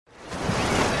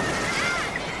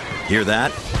Hear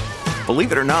that?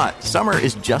 Believe it or not, summer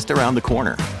is just around the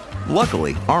corner.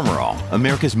 Luckily, Armor All,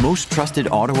 America's most trusted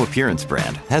auto appearance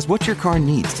brand, has what your car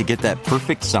needs to get that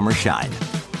perfect summer shine.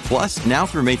 Plus, now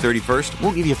through May 31st,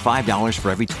 we'll give you $5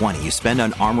 for every $20 you spend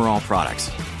on Armor All products.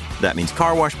 That means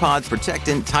car wash pods,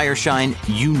 protectant, tire shine,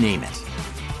 you name it.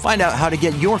 Find out how to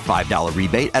get your $5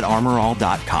 rebate at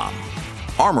armorall.com.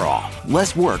 Armor All,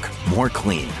 less work, more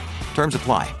clean. Terms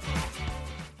apply.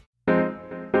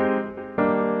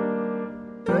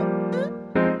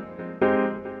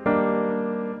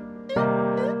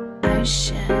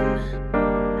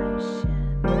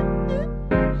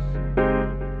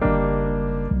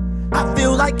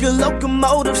 Like a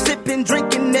locomotive, sipping,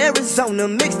 drinking Arizona.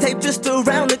 Mixtape just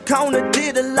around the corner.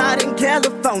 Did a lot in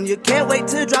California. Can't wait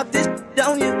to drop this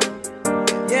on you.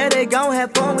 Yeah, they gon'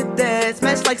 have fun with that.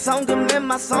 Smash like Songam, and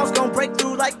my songs gon' break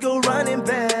through like a running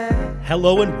back.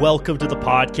 Hello and welcome to the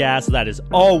podcast that is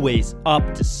always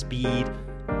up to speed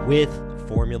with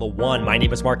Formula One. My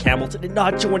name is Mark Hamilton, and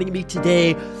not joining me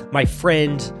today, my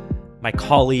friend, my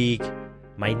colleague,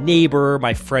 my neighbor,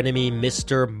 my frenemy,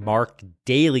 Mr. Mark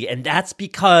Daly. And that's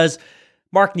because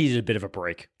Mark needed a bit of a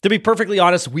break. To be perfectly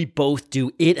honest, we both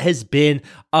do. It has been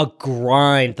a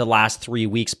grind the last 3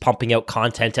 weeks pumping out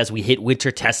content as we hit winter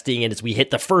testing and as we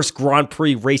hit the first Grand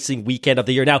Prix racing weekend of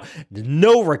the year. Now,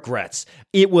 no regrets.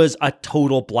 It was a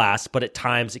total blast, but at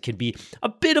times it can be a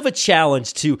bit of a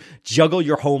challenge to juggle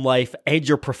your home life and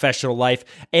your professional life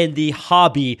and the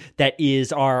hobby that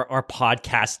is our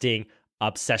podcasting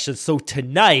obsession. So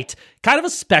tonight, kind of a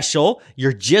special,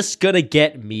 you're just gonna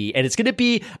get me, and it's gonna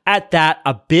be at that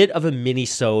a bit of a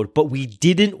mini-sode, but we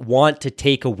didn't want to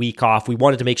take a week off. We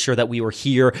wanted to make sure that we were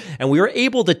here and we were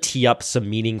able to tee up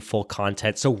some meaningful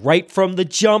content. So right from the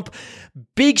jump,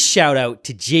 big shout out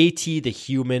to JT the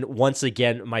Human. Once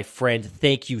again, my friend,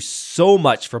 thank you so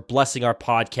much for blessing our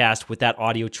podcast with that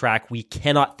audio track. We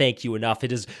cannot thank you enough.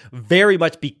 It has very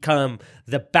much become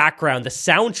the background, the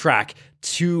soundtrack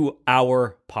to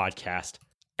our podcast.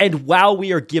 And while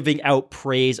we are giving out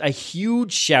praise, a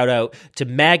huge shout out to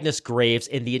Magnus Graves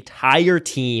and the entire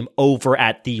team over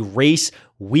at the Race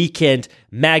Weekend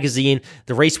magazine.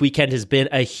 The Race Weekend has been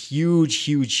a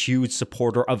huge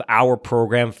supporter of our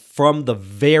program from the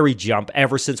very jump,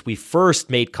 ever since we first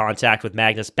made contact with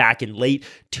Magnus back in late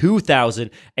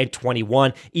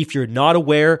 2021. If you're not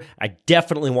aware, I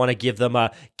definitely want to give them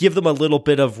a little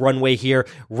bit of runway here.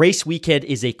 Race Weekend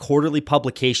is a quarterly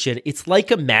publication. It's like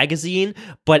a magazine,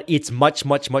 but it's much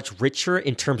richer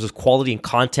in terms of quality and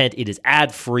content. It is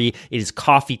ad-free. It is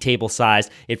coffee table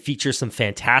size. It features some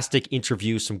fantastic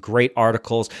interviews, some great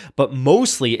articles, but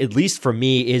mostly, at least for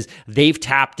me, is they've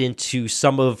tapped into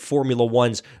some of Formula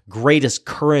One's greatest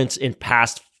current and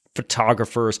past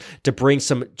photographers to bring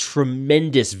some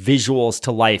tremendous visuals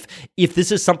to life. If this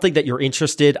is something that you're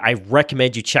interested, I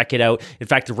recommend you check it out. In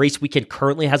fact, the Race Weekend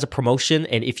currently has a promotion,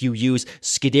 and if you use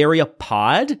Scuderia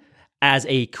Pod as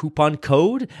a coupon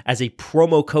code, as a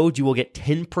promo code, you will get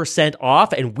 10%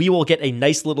 off, and we will get a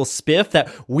nice little spiff that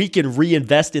we can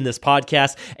reinvest in this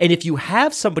podcast. And if you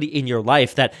have somebody in your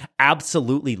life that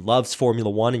absolutely loves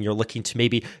Formula One and you're looking to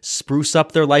maybe spruce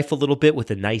up their life a little bit with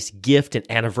a nice gift, an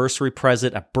anniversary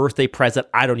present, a birthday present,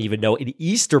 I don't even know, an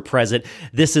Easter present,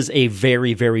 this is a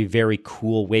very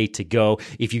cool way to go.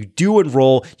 If you do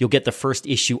enroll, you'll get the first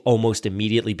issue almost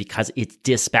immediately because it's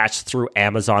dispatched through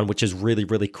Amazon, which is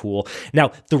really cool.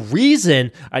 Now, the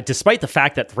reason, despite the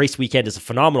fact that Race Weekend is a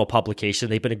phenomenal publication,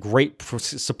 they've been a great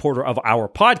supporter of our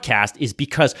podcast, is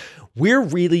because we're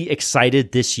really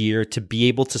excited this year to be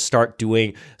able to start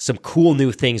doing some cool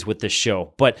new things with this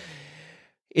show. But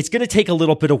it's going to take a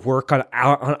little bit of work on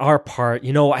our part.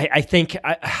 You know, I think,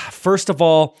 first of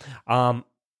all,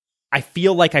 I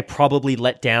feel like I probably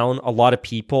let down a lot of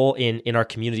people in our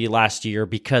community last year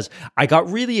because I got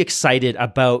really excited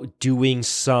about doing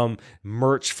some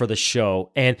merch for the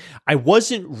show, and I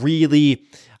wasn't really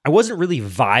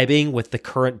vibing with the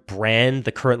current brand,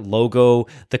 the current logo,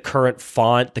 the current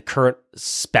font, the current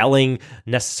spelling,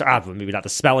 maybe not the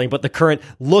spelling, but the current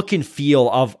look and feel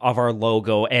of our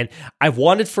logo. And I've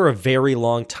wanted for a very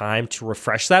long time to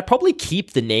refresh that, probably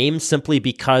keep the name simply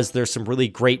because there's some really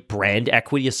great brand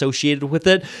equity associated with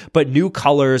it, but new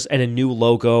colors and a new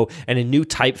logo and a new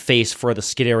typeface for the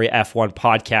Scuderia F1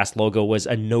 podcast logo was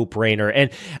a no-brainer. And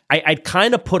I'd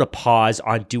kind of put a pause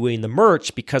on doing the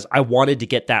merch because I wanted to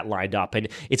get that lined up. And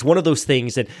it's one of those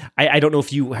things, and I don't know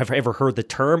if you have ever heard the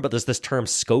term, but there's this term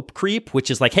scope creep, cheap,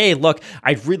 which is like, hey, look,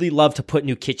 I'd really love to put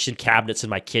new kitchen cabinets in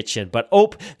my kitchen, but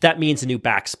that means a new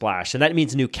backsplash, and that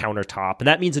means a new countertop, and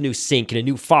that means a new sink, and a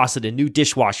new faucet, and a new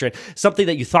dishwasher, and something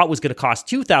that you thought was going to cost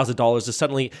 $2,000 is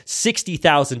suddenly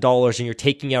 $60,000, and you're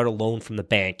taking out a loan from the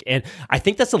bank. And I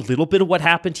think that's a little bit of what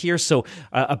happened here. So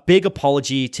a big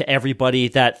apology to everybody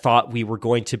that thought we were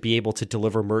going to be able to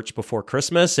deliver merch before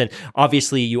Christmas. And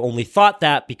obviously you only thought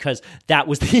that because that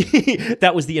was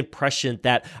the impression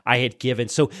that I had given.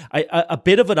 So a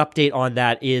bit of an update on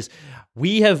that is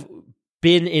we have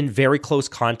been in very close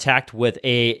contact with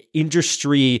a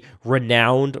industry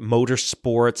renowned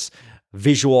motorsports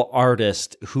visual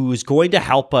artist who's going to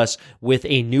help us with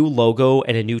a new logo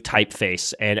and a new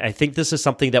typeface. And I think this is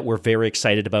something that we're very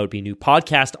excited about. It'd be new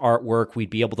podcast artwork. We'd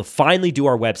be able to finally do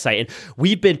our website. And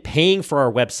we've been paying for our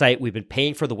website. We've been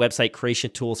paying for the website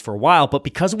creation tools for a while, but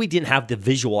because we didn't have the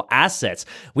visual assets,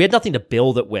 we had nothing to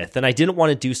build it with. And I didn't want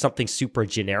to do something super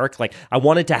generic. Like I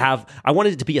wanted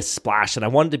it to be a splash, and I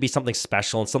wanted it to be something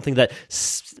special and something that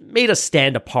made us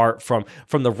stand apart from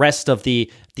the rest of the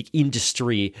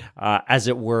industry, as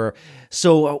it were.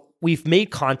 So we've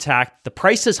made contact. The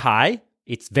price is high.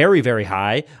 It's very, very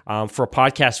high for a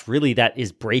podcast really that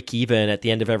is break even at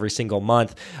the end of every single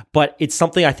month, but it's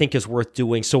something I think is worth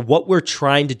doing. So what we're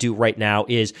trying to do right now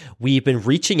is we've been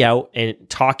reaching out and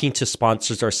talking to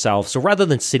sponsors ourselves. So rather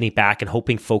than sitting back and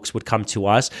hoping folks would come to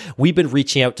us, we've been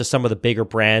reaching out to some of the bigger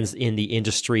brands in the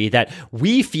industry that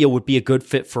we feel would be a good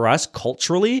fit for us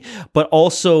culturally, but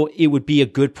also it would be a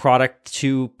good product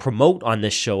to promote on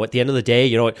this show. At the end of the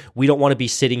day, we don't want to be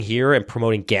sitting here and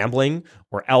promoting gambling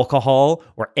or alcohol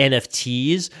or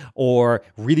NFTs or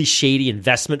really shady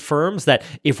investment firms. That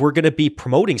if we're going to be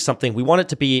promoting something, we want it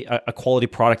to be a quality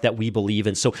product that we believe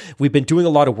in. So we've been doing a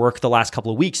lot of work the last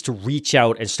couple of weeks to reach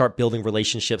out and start building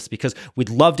relationships, because we'd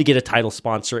love to get a title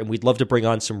sponsor and we'd love to bring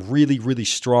on some really, really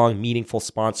strong, meaningful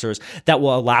sponsors that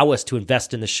will allow us to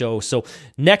invest in the show. So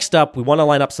next up, we want to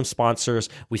line up some sponsors.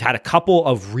 We've had a couple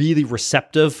of really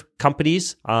receptive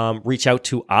companies reach out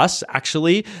to us,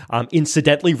 actually,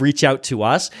 incidentally reach out to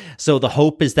us. So the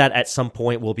hope is that at some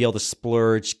point we'll be able to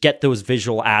splurge, get those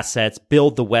visual assets,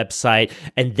 build the website,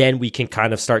 and then we can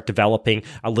kind of start developing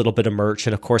a little bit of merch.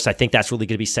 And of course, I think that's really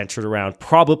going to be centered around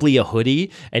probably a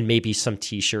hoodie and maybe some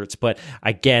t-shirts. But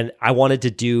again, I wanted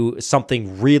to do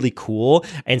something really cool,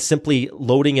 and simply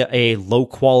loading a low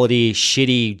quality,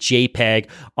 shitty JPEG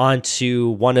onto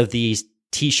one of these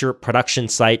t-shirt production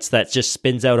sites that just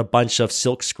spins out a bunch of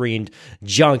silk screened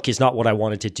junk is not what I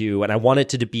wanted to do. And I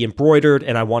wanted it to be embroidered,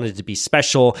 and I wanted it to be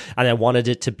special, and I wanted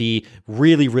it to be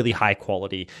really, really high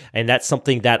quality. And that's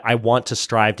something that I want to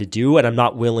strive to do. And I'm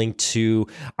not willing to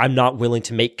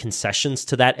make concessions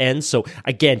to that end. So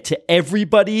again, to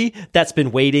everybody that's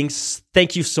been waiting,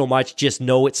 thank you so much. Just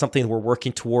know it's something we're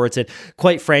working towards. And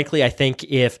quite frankly, I think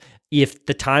if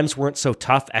the times weren't so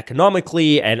tough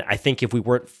economically, and I think if we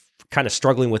weren't kind of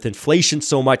struggling with inflation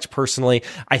so much personally,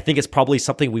 I think it's probably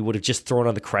something we would have just thrown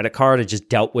on the credit card and just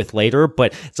dealt with later,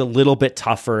 but it's a little bit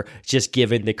tougher just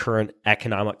given the current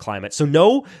economic climate. So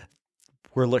no,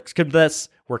 we're looking at this.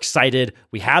 We're excited.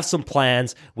 We have some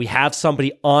plans. We have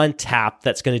somebody on tap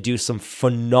that's going to do some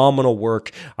phenomenal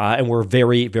work, and we're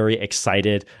very, very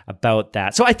excited about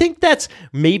that. So I think that's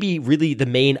maybe really the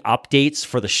main updates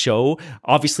for the show.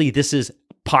 Obviously, this is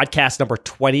podcast number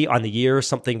 20 on the year,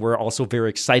 something we're also very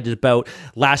excited about.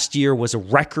 Last year was a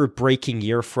record-breaking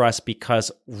year for us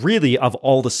because really of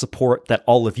all the support that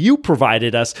all of you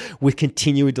provided us with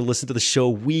continuing to listen to the show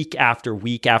week after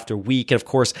week after week. And of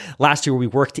course, last year we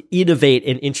worked to innovate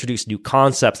and introduce new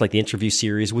concepts like the interview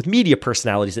series with media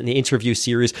personalities and the interview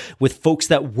series with folks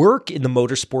that work in the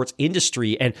motorsports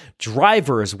industry and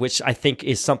drivers, which I think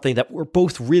is something that we're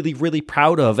both really, really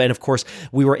proud of. And of course,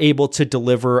 we were able to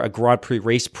deliver a Grand Prix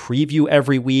race preview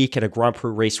every week and a Grand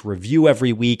Prix race review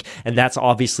every week. And that's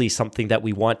obviously something that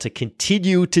we want to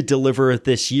continue to deliver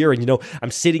this year. And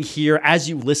I'm sitting here as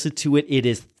you listen to it. It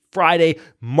is Friday,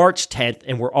 March 10th,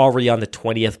 and we're already on the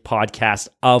 20th podcast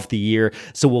of the year.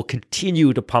 So we'll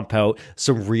continue to pump out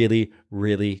some really,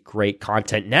 really great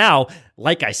content. Now,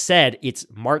 like I said, it's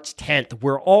March 10th.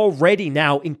 We're already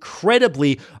now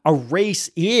incredibly a race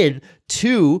in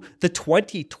to the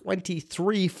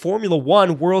 2023 Formula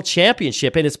One World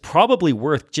Championship. And it's probably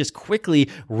worth just quickly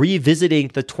revisiting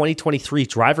the 2023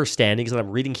 driver standings that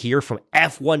I'm reading here from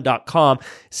F1.com.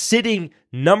 Sitting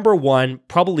number one,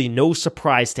 probably no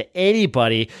surprise to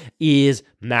anybody, is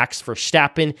Max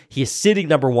Verstappen. He is sitting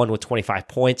number one with 25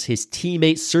 points. His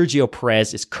teammate Sergio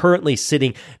Perez is currently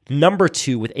sitting number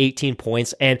two with 18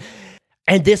 points. And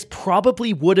this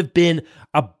probably would have been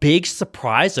a big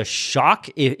surprise, a shock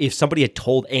if somebody had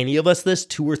told any of us this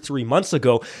 2 or 3 months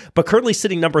ago. But currently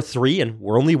sitting number 3, and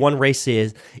we're only one race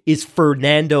is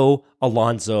Fernando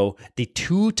Alonso, the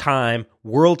 2-time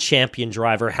world champion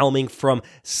driver helming from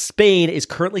Spain, is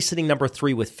currently sitting number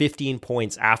 3 with 15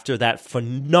 points after that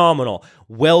phenomenal,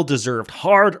 well-deserved,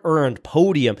 hard-earned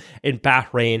podium in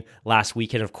Bahrain last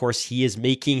weekend. Of course, he is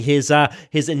making his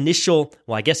initial,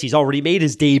 well, I guess he's already made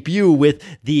his debut with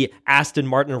the Aston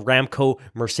Martin Aramco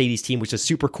Mercedes team, which is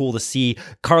super cool to see.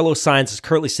 Carlos Sainz is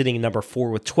currently sitting in number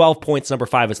 4 with 12 points. Number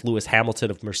 5 is Lewis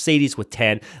Hamilton of Mercedes with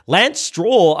 10. Lance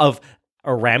Stroll of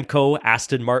Aramco,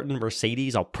 Aston Martin,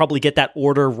 Mercedes. I'll probably get that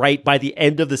order right by the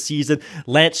end of the season.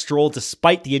 Lance Stroll,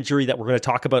 despite the injury that we're going to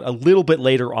talk about a little bit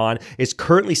later on, is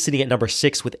currently sitting at number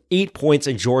 6 with 8 points,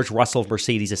 and George Russell of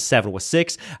Mercedes is 7 with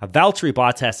 6. Valtteri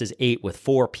Bottas is 8 with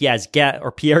 4. Pierre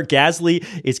Gasly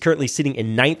is currently sitting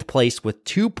in 9th place with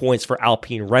 2 points for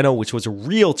Alpine Renault, which was a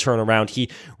real turnaround. He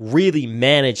really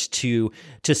managed to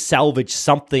salvage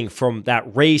something from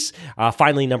that race.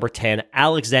 Finally, number 10,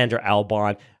 Alexander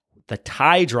Albon, the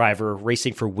Thai driver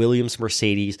racing for Williams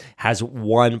Mercedes, has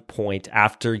 1 point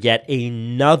after yet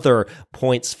another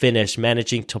points finish,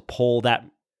 managing to pull that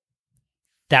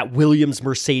Williams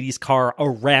Mercedes car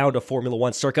around a Formula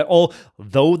One circuit.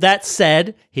 Although that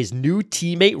said, his new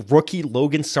teammate, rookie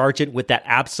Logan Sargent, with that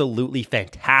absolutely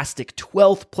fantastic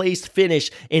 12th place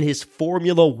finish in his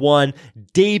Formula One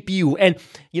debut. And,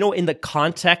 in the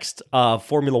context of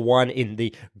Formula One, in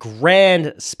the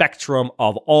grand spectrum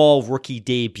of all rookie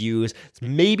debuts, it's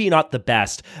maybe not the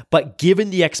best, but given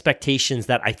the expectations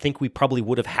that I think we probably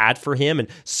would have had for him, and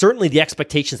certainly the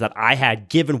expectations that I had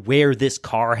given where this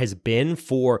car has been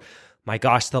for, my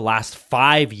gosh, the last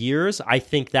 5 years, I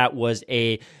think that was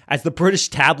as the British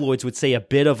tabloids would say, a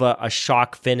bit of a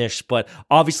shock finish, but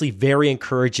obviously very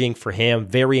encouraging for him,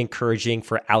 very encouraging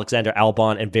for Alexander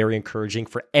Albon, and very encouraging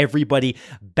for everybody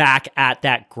back at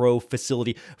that Grove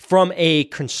facility. From a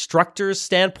constructor's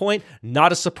standpoint,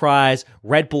 not a surprise.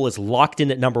 Red Bull is locked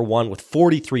in at number 1 with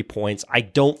 43 points. I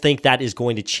don't think that is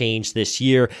going to change this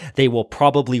year. They will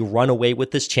probably run away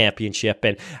with this championship,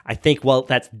 and I think, well,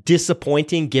 that's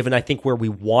disappointing given I think where we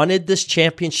wanted this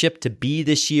championship to be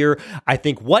this year. I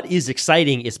think what is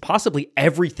exciting is possibly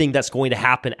everything that's going to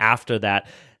happen after that.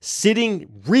 Sitting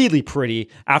really pretty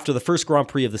after the first Grand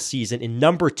Prix of the season in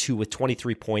number 2 with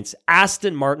 23 points,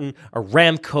 Aston Martin,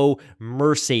 Aramco,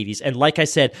 Mercedes. And like I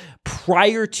said,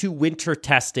 prior to winter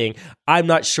testing, I'm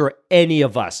not sure any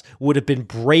of us would have been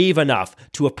brave enough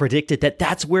to have predicted that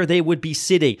that's where they would be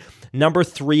sitting. Number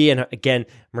 3, and again,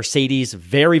 Mercedes,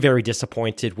 very, very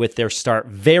disappointed with their start,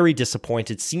 very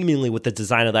disappointed seemingly with the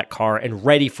design of that car, and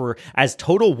ready for, as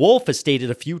Toto Wolff has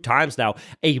stated a few times now,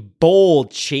 a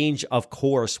bold change of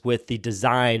course with the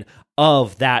design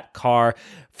of that car.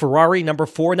 Ferrari, number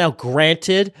 4. Now,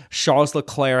 granted, Charles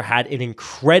Leclerc had an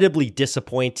incredibly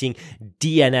disappointing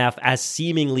DNF as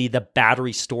seemingly the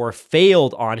battery store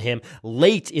failed on him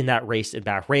late in that race in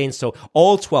Bahrain. So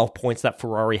all 12 points that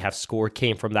Ferrari have scored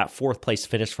came from that 4th place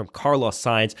finish from Carlos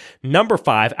Sainz. Number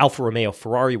 5, Alfa Romeo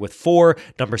Ferrari with 4.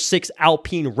 Number 6,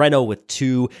 Alpine Renault with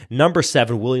 2. Number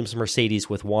 7, Williams Mercedes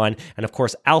with 1. And of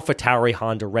course, AlphaTauri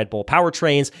Honda Red Bull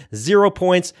Powertrains, 0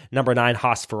 points. Number 9,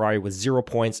 Haas Ferrari with 0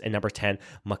 points. And number 10,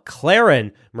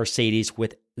 McLaren Mercedes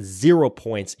with 0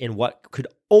 points in what could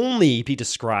only be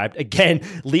described, again,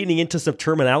 leaning into some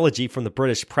terminology from the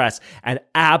British press, an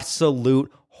absolute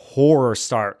horror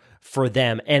start for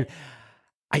them. And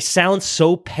I sound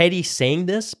so petty saying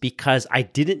this because I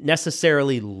didn't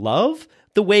necessarily love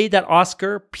the way that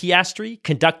Oscar Piastri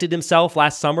conducted himself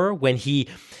last summer when he,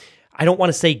 I don't want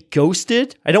to say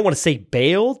ghosted, I don't want to say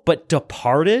bailed, but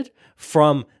departed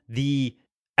from the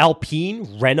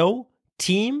Alpine Renault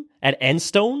team at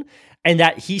Enstone, and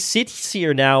that he sits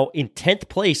here now in 10th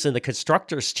place in the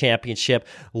Constructors' Championship,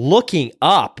 looking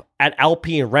up at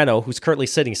Alpine Renault, who's currently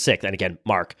sitting 6th. And again,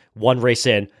 Mark, one race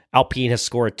in, Alpine has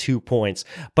scored 2 points,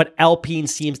 but Alpine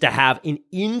seems to have an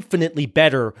infinitely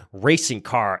better racing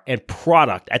car and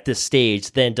product at this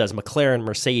stage than does McLaren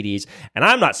Mercedes. And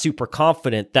I'm not super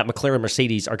confident that McLaren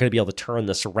Mercedes are going to be able to turn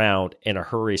this around in a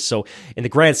hurry. So in the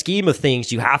grand scheme of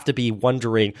things, you have to be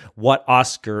wondering what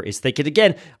Oscar is thinking.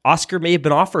 Again, Oscar may have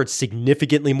been offered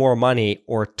significantly more money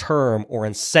or term or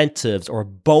incentives or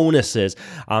bonuses.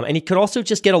 And he could also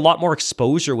just get a lot more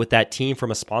exposure with that team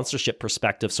from a sponsorship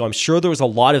perspective. So I'm sure there was a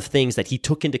lot of things that he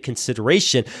took into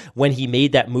consideration when he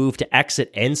made that move to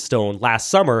exit Enstone last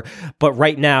summer. But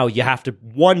right now, you have to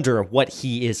wonder what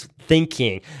he is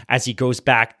thinking as he goes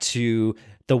back to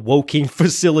the Woking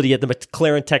facility at the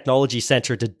McLaren Technology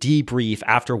Center to debrief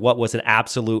after what was an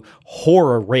absolute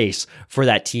horror race for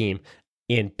that team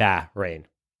in Bahrain.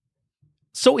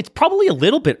 So it's probably a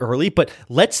little bit early, but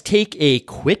let's take a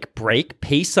quick break,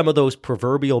 pay some of those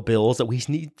proverbial bills that we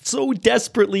need so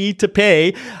desperately to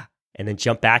pay, and then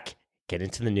jump back, get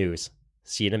into the news.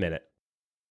 See you in a minute.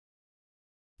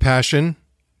 Passion,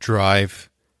 drive,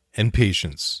 and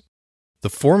patience. The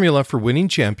formula for winning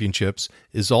championships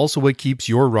is also what keeps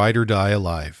your ride or die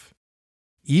alive.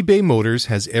 eBay Motors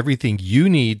has everything you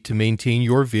need to maintain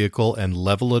your vehicle and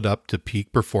level it up to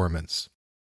peak performance.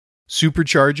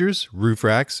 Superchargers, roof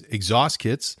racks, exhaust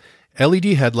kits, LED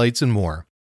headlights, and more.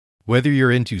 Whether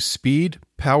you're into speed,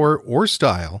 power, or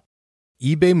style,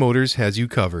 eBay Motors has you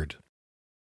covered.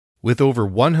 With over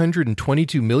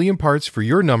 122 million parts for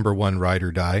your number one ride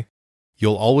or die,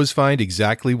 you'll always find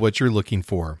exactly what you're looking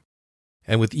for.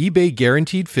 And with eBay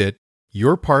Guaranteed Fit,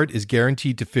 your part is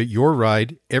guaranteed to fit your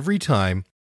ride every time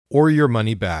or your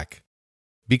money back.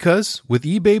 Because with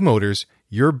eBay Motors,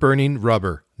 you're burning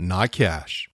rubber, not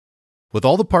cash. With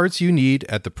all the parts you need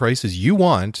at the prices you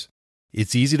want,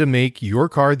 it's easy to make your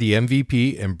car the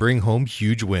MVP and bring home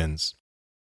huge wins.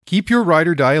 Keep your ride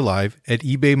or die alive at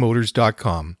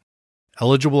ebaymotors.com.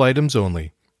 Eligible items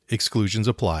only. Exclusions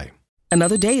apply.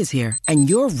 Another day is here, and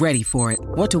you're ready for it.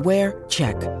 What to wear?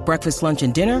 Check. Breakfast, lunch,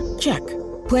 and dinner? Check.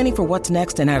 Planning for what's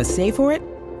next and how to save for it?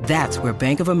 That's where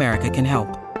Bank of America can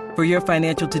help. For your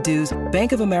financial to-dos,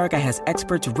 Bank of America has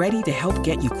experts ready to help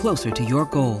get you closer to your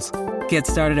goals. Get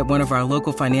started at one of our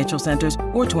local financial centers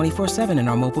or 24/7 in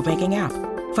our mobile banking app.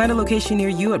 Find a location near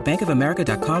you at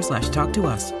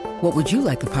bankofamerica.com/talktous. What would you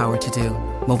like the power to do?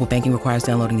 Mobile banking requires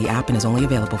downloading the app and is only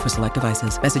available for select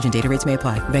devices. Message and data rates may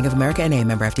apply. Bank of America NA,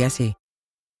 member FDIC.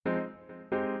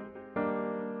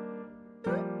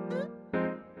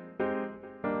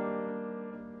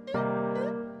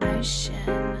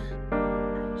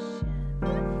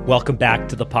 Welcome back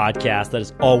to the podcast that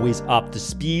is always up to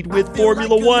speed with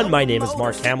Formula One. My name is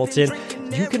Mark Hamilton.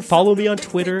 You can follow me on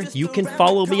Twitter. You can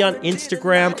follow me on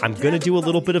Instagram. I'm going to do a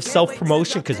little bit of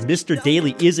self-promotion because Mr.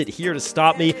 Daly isn't here to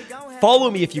stop me.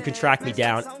 Follow me if you can track me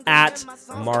down at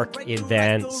Mark in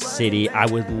Van City. I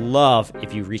would love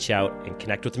if you reach out and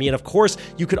connect with me. And of course,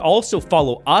 you could also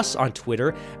follow us on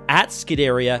Twitter at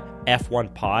Scuderia F1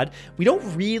 Pod. We don't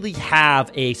really have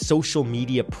a social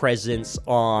media presence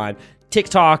on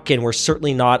TikTok, and we're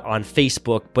certainly not on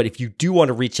Facebook, but if you do want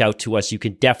to reach out to us, you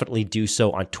can definitely do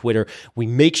so on Twitter. We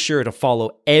make sure to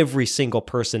follow every single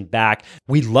person back.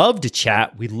 We love to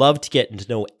chat. We love to get to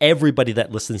know everybody that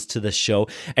listens to this show.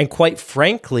 And quite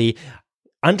frankly,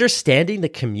 understanding the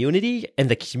community and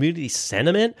the community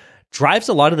sentiment drives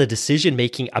a lot of the decision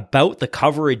making about the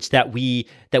coverage that we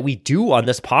do on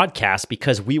this podcast,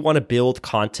 because we want to build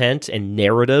content and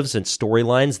narratives and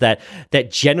storylines that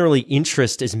generally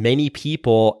interest as many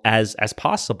people as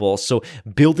possible. So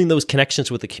building those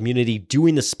connections with the community,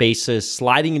 doing the spaces,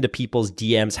 sliding into people's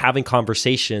DMs, having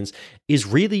conversations is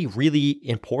really, really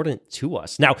important to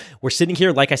us. Now, we're sitting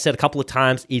here, like I said a couple of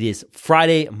times, it is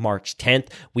Friday, March 10th.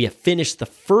 We have finished the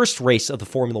first race of the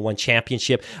Formula One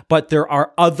Championship, but there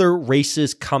are other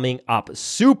races coming up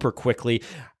super quickly.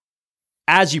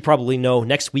 As you probably know,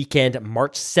 next weekend,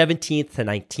 March 17th to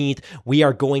 19th, we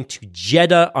are going to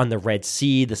Jeddah on the Red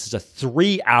Sea. This is a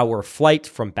 3-hour flight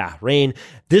from Bahrain.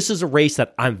 This is a race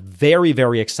that I'm very,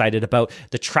 very excited about.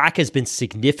 The track has been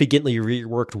significantly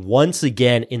reworked once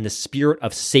again in the spirit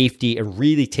of safety and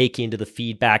really taking into the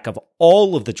feedback of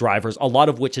all of the drivers, a lot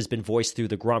of which has been voiced through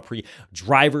the Grand Prix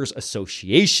Drivers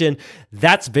Association.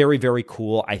 That's very, very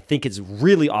cool. I think it's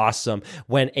really awesome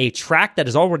when a track that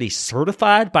is already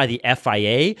certified by the FIA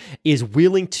is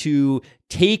willing to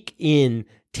take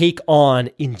on,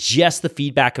 ingest the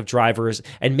feedback of drivers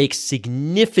and make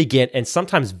significant and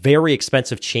sometimes very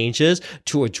expensive changes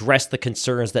to address the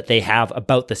concerns that they have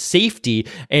about the safety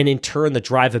and in turn the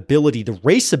drivability, the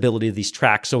raceability of these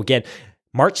tracks. So again,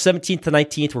 March 17th to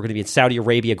 19th, we're going to be in Saudi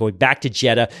Arabia, going back to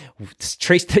Jeddah.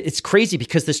 It's crazy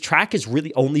because this track has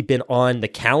really only been on the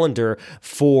calendar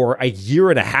for a year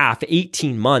and a half,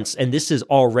 18 months, and this is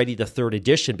already the third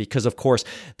edition because, of course,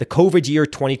 the COVID year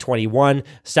 2021,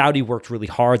 Saudi worked really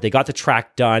hard. They got the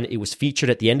track done. It was featured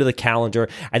at the end of the calendar,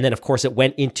 and then, of course, it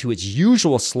went into its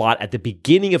usual slot at the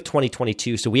beginning of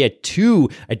 2022. So we had two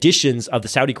editions of the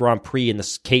Saudi Grand Prix in the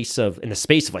space of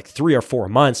like 3 or 4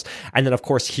 months, and then, of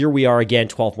course, here we are again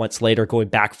 12 months later, going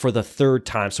back for the third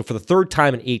time. So for the third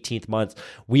time in 18 months,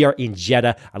 we are in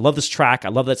Jeddah. I love this track. I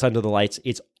love that it's under the lights.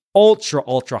 It's ultra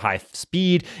high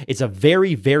speed. It's a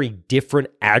very, very different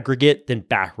aggregate than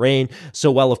Bahrain.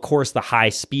 So while, of course, the high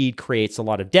speed creates a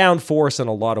lot of downforce and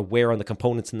a lot of wear on the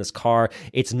components in this car,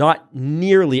 it's not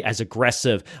nearly as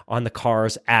aggressive on the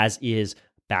cars as is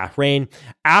Bahrain.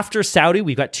 After Saudi,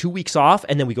 we've got 2 weeks off,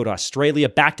 and then we go to Australia,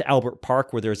 back to Albert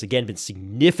Park, where there's again been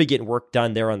significant work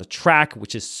done there on the track,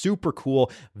 which is super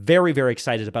cool. Very, very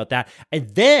excited about that. And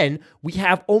then we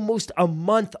have almost a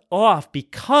month off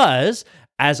because,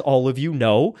 as all of you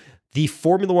know, the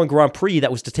Formula One Grand Prix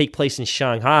that was to take place in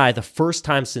Shanghai, the first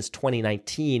time since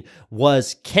 2019,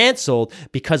 was canceled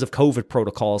because of COVID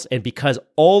protocols and because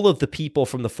all of the people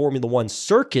from the Formula One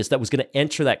circus that was going to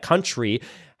enter that country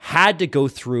had to go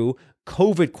through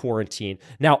COVID quarantine.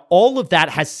 Now, all of that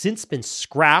has since been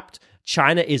scrapped.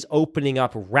 China is opening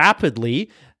up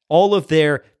rapidly. All of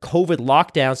their COVID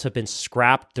lockdowns have been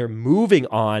scrapped. They're moving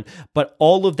on, but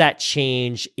all of that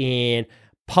change in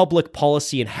public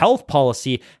policy and health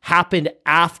policy happened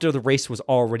after the race was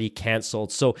already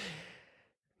canceled. So,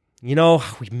 you know,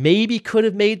 we maybe could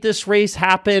have made this race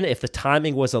happen if the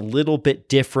timing was a little bit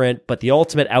different, but the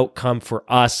ultimate outcome for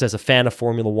us as a fan of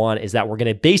Formula One is that we're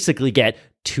going to basically get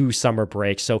 2 summer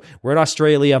breaks. So we're in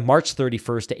Australia, March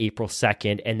 31st to April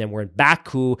 2nd, and then we're in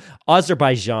Baku,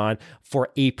 Azerbaijan for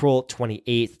April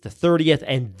 28th to 30th.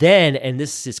 And then, and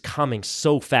this is coming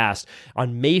so fast,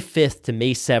 on May 5th to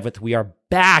May 7th, we are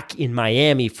back in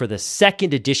Miami for the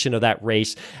second edition of that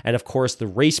race. And of course, the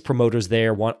race promoters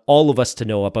there want all of us to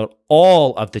know about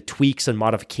all of the tweaks and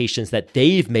modifications that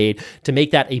they've made to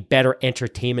make that a better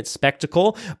entertainment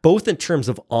spectacle, both in terms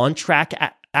of on-track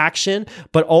action,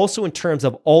 but also in terms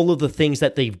of all of the things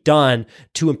that they've done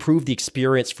to improve the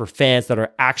experience for fans that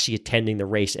are actually attending the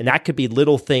race. And that could be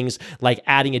little things like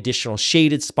adding additional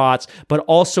shaded spots, but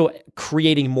also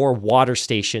creating more water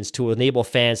stations to enable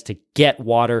fans to get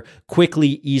water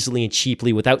quickly, easily, and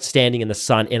cheaply without standing in the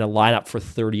sun in a lineup for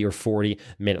 30 or 40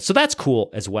 minutes. So that's cool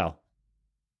as well.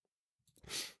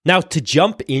 Now, to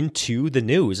jump into the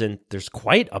news, and there's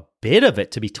quite a bit of it,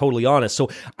 to be totally honest.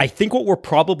 So I think what we're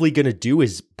probably going to do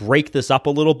is break this up a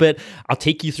little bit. I'll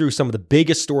take you through some of the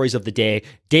biggest stories of the day.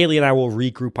 Daly and I will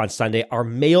regroup on Sunday. Our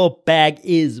mailbag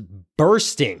is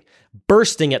bursting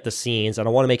at the seams, and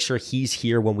I want to make sure he's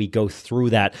here when we go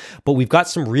through that. But we've got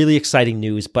some really exciting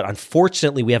news, but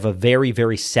unfortunately, we have a very,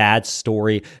 very sad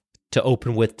story to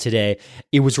open with today.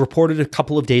 It was reported a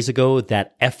couple of days ago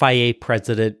that FIA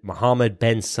President Mohammed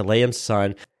bin Sulayem's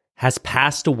son has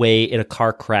passed away in a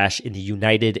car crash in the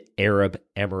United Arab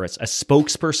Emirates. A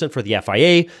spokesperson for the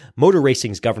FIA, motor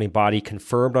racing's governing body,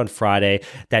 confirmed on Friday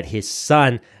that his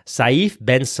son, Saif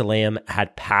bin Sulayem,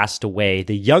 had passed away.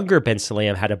 The younger bin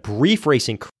Sulayem had a brief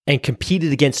racing career and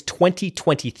competed against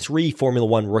 2023 Formula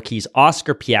One rookies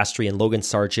Oscar Piastri and Logan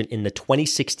Sargent in the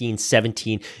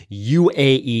 2016-17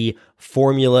 UAE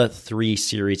Formula 3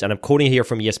 series. And I'm quoting here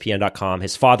from ESPN.com.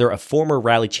 His father, a former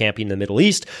rally champion in the Middle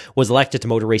East, was elected to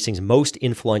motor racing's most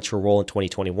influential role in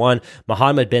 2021.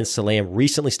 Mohammed bin Sulayem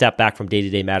recently stepped back from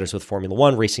day-to-day matters with Formula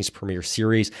One racing's premier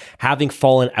series, having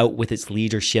fallen out with its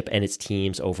leadership and its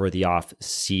teams over the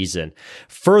off-season.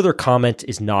 Further comment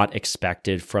is not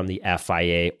expected from the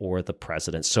FIA or the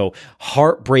president. So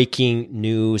heartbreaking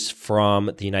news from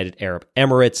the United Arab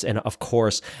Emirates. And of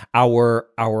course,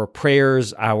 our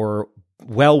prayers, our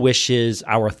well wishes,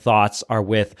 our thoughts are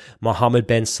with Mohammed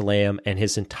bin Sulayem and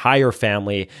his entire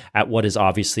family at what is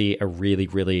obviously a really,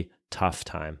 really tough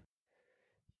time.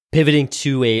 Pivoting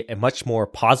to a much more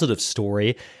positive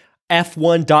story,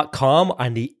 F1.com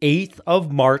on the 8th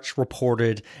of March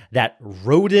reported that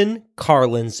Rodin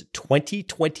Carlin's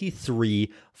 2023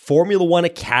 Formula One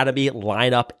Academy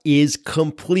lineup is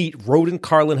complete. Rodin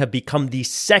Carlin have become the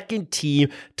second team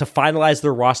to finalize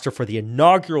their roster for the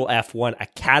inaugural F1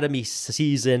 Academy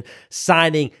season,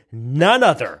 signing none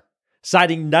other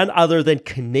than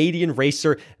Canadian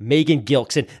racer Megan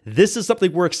Gilks. And this is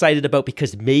something we're excited about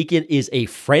because Megan is a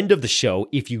friend of the show.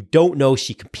 If you don't know,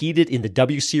 she competed in the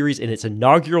W Series in its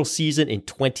inaugural season in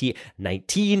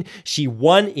 2019. She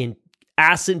won in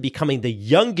Assen, becoming the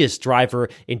youngest driver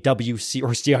in youngest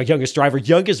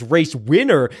race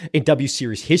winner in W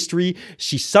Series history.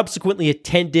 She subsequently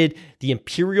attended the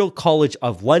Imperial College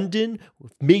of London,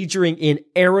 majoring in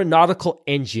aeronautical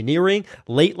engineering.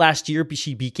 Late last year,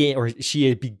 she began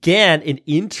an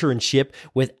internship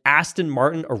with Aston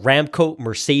Martin, Aramco,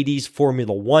 Mercedes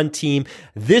Formula One team.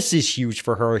 This is huge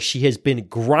for her. She has been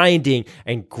grinding,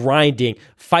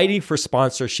 fighting for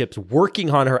sponsorships, working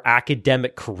on her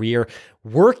academic career.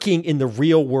 working in the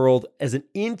real world as an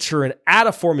intern at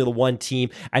a Formula One team.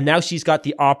 And now she's got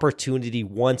the opportunity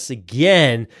once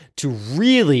again to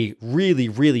really, really,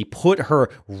 really put her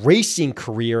racing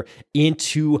career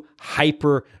into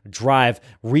hyperdrive.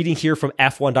 Reading here from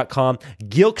F1.com,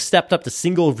 Gilk stepped up to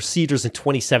single seaters in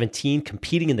 2017,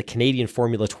 competing in the Canadian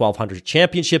Formula 1200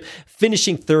 Championship,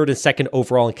 finishing third and second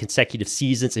overall in consecutive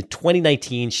seasons. In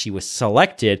 2019, she was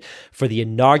selected for the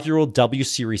inaugural W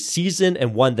Series season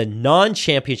and won the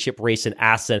non-championship race in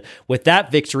Assen. With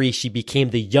that victory, she became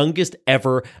the youngest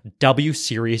ever W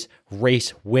Series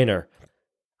race winner.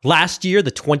 Last year,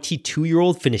 the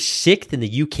 22-year-old finished sixth in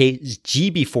the UK's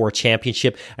GB4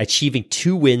 Championship, achieving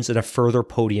 2 wins and a further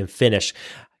podium finish.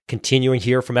 Continuing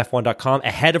here from F1.com,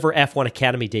 ahead of her F1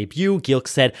 Academy debut, Gilk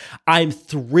said, "I'm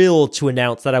thrilled to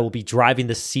announce that I will be driving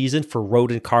this season for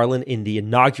Roden Carlin in the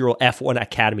inaugural F1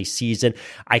 Academy season.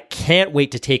 I can't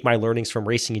wait to take my learnings from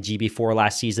racing in GB4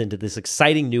 last season to this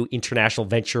exciting new international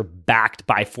venture backed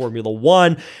by Formula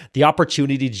One. The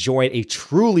opportunity to join a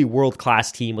truly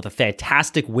world-class team with a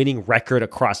fantastic winning record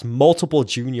across multiple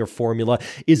junior formula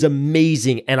is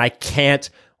amazing, and I can't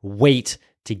wait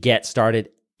to get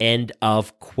started." End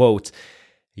of quote.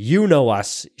 You know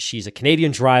us. She's a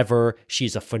Canadian driver.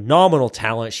 She's a phenomenal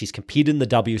talent. She's competed in the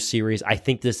W Series. I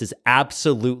think this is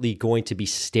absolutely going to be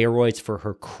steroids for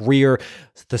her career.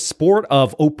 The sport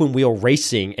of open wheel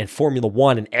racing and Formula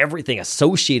One and everything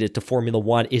associated to Formula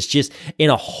One is just in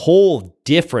a whole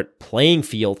different playing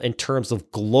field in terms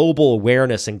of global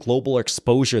awareness and global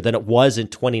exposure than it was in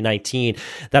 2019,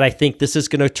 that I think this is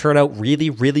going to turn out really,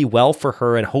 really well for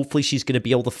her. And hopefully she's going to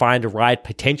be able to find a ride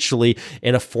potentially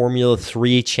in a Formula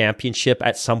 3 championship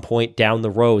at some point down the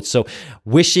road. So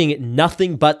wishing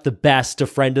nothing but the best to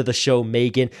friend of the show,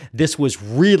 Megan. This was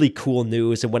really cool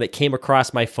news. And when it came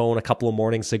across my phone a couple of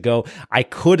mornings ago, I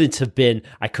couldn't have been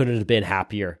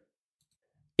happier.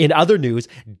 In other news,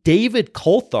 David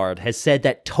Coulthard has said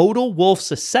that Toto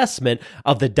Wolff's assessment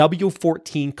of the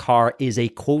W14 car is a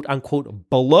quote-unquote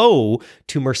blow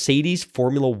to Mercedes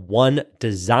Formula One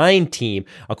design team,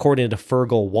 according to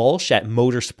Fergal Walsh at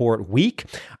Motorsport Week.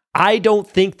 "I don't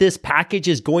think this package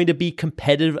is going to be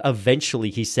competitive eventually,"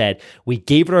 he said. "We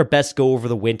gave it our best go over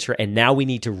the winter, and now we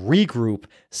need to regroup,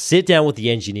 sit down with the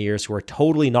engineers who are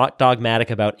totally not dogmatic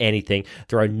about anything.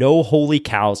 There are no holy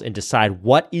cows, and decide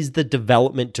what is the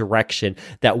development direction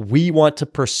that we want to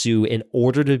pursue in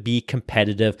order to be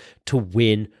competitive to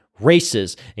win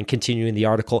races." And continuing the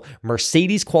article,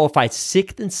 Mercedes qualified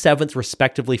 6th and 7th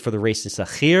respectively for the race in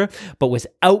Sakhir, but was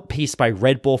outpaced by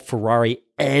Red Bull, Ferrari,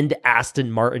 and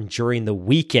Aston Martin during the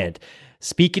weekend.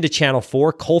 Speaking to Channel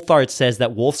 4, Coulthard says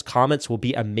that Wolff's comments will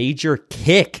be a major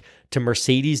kick to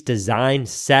Mercedes' design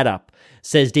setup.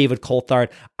 Says David Coulthard,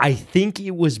 "I think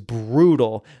it was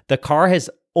brutal. The car has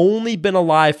only been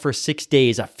alive for 6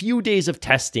 days, a few days of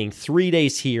testing, 3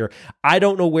 days here. I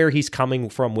don't know where he's coming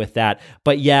from with that.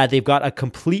 But yeah, they've got a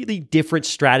completely different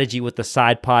strategy with the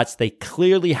side pots. They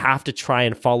clearly have to try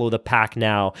and follow the pack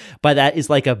now. But that is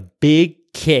like a big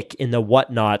kick in the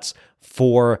whatnots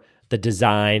for the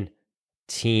design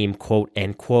team," quote,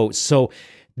 end quote. So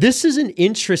this is an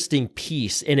interesting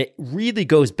piece, and it really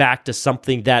goes back to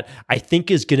something that I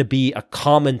think is going to be a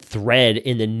common thread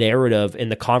in the narrative, in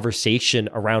the conversation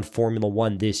around Formula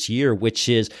One this year, which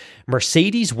is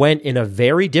Mercedes went in a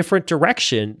very different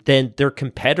direction than their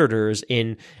competitors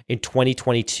in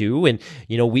 2022. And,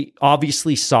 you know, we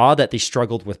obviously saw that they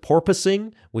struggled with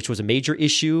porpoising, which was a major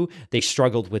issue. They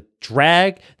struggled with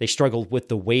drag. They struggled with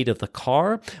the weight of the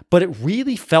car. But it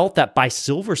really felt that by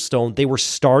Silverstone, they were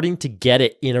starting to get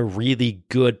it in a really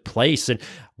good place. And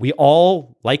we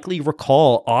all likely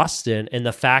recall Austin and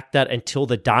the fact that until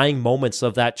the dying moments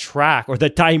of that track, or the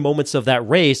dying moments of that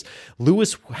race,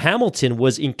 Lewis Hamilton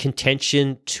was in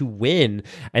contention to win.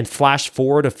 And flash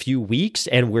forward a few weeks,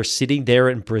 and we're sitting there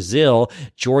in Brazil.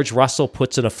 George Russell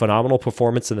puts in a phenomenal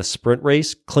performance in the sprint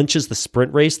race, clinches the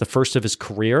sprint race, the first of his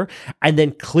career, and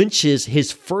then clinches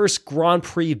his first Grand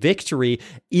Prix victory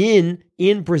in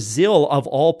Brazil, of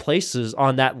all places,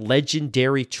 on that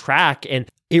legendary track. And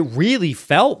it really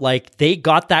felt like they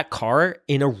got that car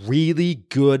in a really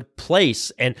good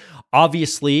place. And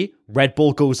obviously, Red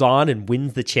Bull goes on and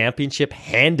wins the championship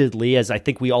handedly, as I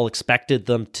think we all expected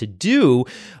them to do.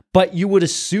 But you would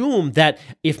assume that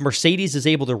if Mercedes is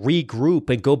able to regroup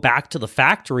and go back to the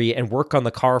factory and work on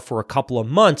the car for a couple of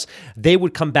months, they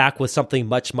would come back with something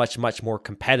much, much, much more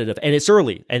competitive. And it's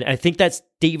early. And I think that's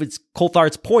David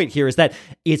Coulthard's point here, is that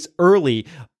it's early.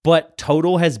 But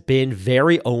Toto has been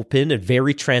very open and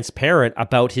very transparent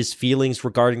about his feelings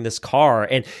regarding this car.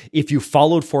 And if you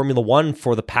followed Formula One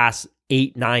for the past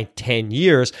 8, 9, 10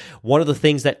 years. One of the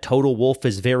things that Toto Wolff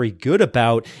is very good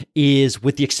about is,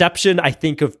 with the exception, I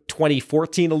think, of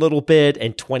 2014 a little bit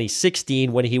and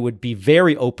 2016, when he would be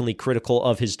very openly critical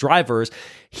of his drivers,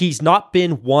 he's not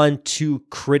been one to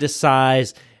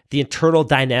criticize the internal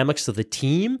dynamics of the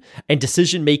team and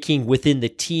decision-making within the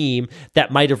team that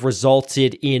might have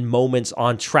resulted in moments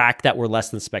on track that were less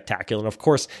than spectacular. And of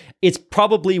course, it's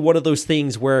probably one of those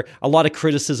things where a lot of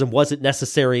criticism wasn't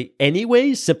necessary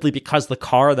anyways, simply because the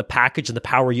car, the package, and the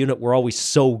power unit were always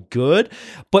so good.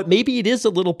 But maybe it is a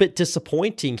little bit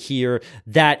disappointing here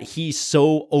that he's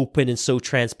so open and so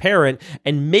transparent,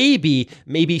 and maybe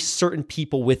certain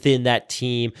people within that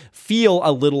team feel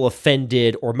a little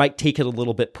offended or might take it a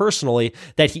little bit personally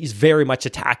that he's very much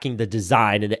attacking the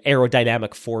design and the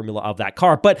aerodynamic formula of that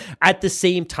car. But at the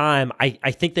same time,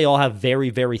 I think they all have very,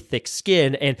 very thick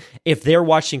skin. And if they're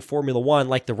watching Formula One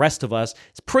like the rest of us,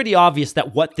 it's pretty obvious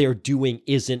that what they're doing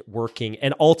isn't working.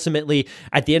 And ultimately,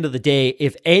 at the end of the day,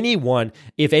 if anyone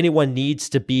needs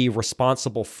to be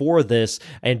responsible for this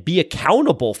and be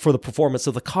accountable for the performance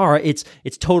of the car, it's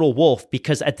Toto Wolff,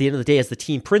 because at the end of the day, as the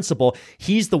team principal,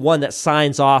 he's the one that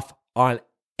signs off on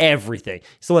everything.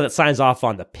 He's the one that signs off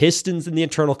on the pistons in the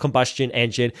internal combustion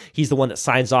engine. He's the one that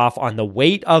signs off on the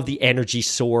weight of the energy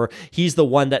soar. He's the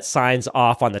one that signs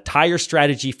off on the tire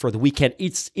strategy for the weekend.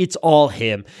 It's all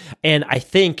him. And I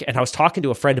think, and I was talking to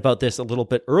a friend about this a little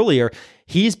bit earlier,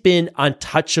 he's been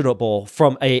untouchable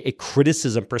from a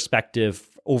criticism perspective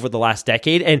over the last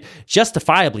decade, and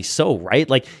justifiably so, right?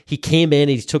 Like, he came in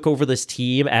and he took over this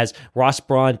team as Ross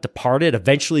Brawn departed,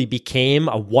 eventually became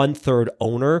a 1/3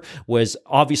 owner, was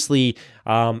obviously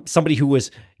somebody who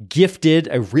was gifted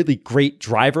a really great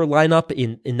driver lineup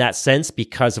in that sense,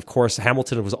 because of course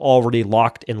Hamilton was already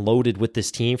locked and loaded with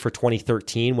this team for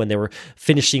 2013 when they were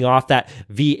finishing off that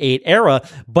V8 era.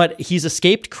 But he's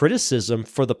escaped criticism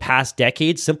for the past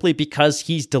decade simply because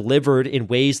he's delivered in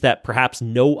ways that perhaps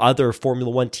no other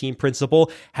Formula One team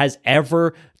principal has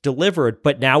ever delivered.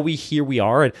 But now here we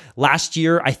are. And last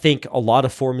year, I think a lot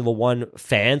of Formula One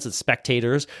fans and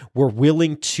spectators were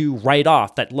willing to write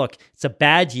off that, look, it's a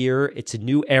bad year. It's a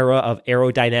new era of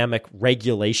aerodynamic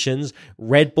regulations.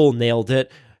 Red Bull nailed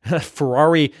it.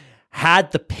 Ferrari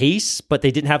had the pace, but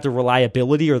they didn't have the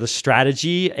reliability or the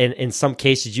strategy. And in some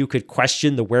cases, you could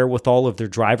question the wherewithal of their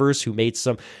drivers, who made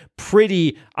some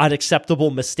pretty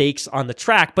unacceptable mistakes on the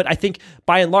track. But I think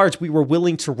by and large, we were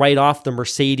willing to write off the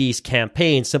Mercedes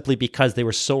campaign simply because they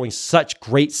were showing such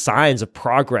great signs of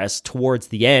progress towards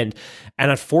the end. And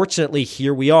unfortunately,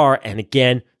 here we are. And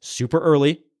again, super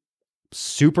early.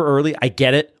 I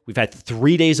get it. We've had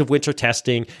 3 days of winter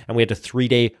testing and we had a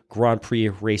 3-day Grand Prix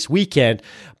race weekend,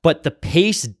 but the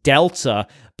pace delta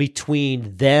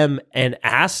between them and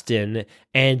Aston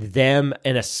and them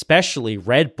and especially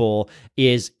Red Bull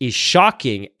is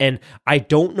shocking. And I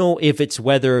don't know if it's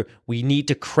whether we need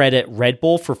to credit Red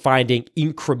Bull for finding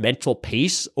incremental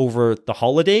pace over the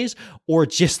holidays, or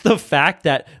just the fact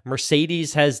that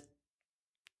Mercedes has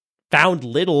found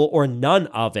little or none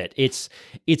of it.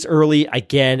 It's early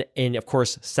again, and of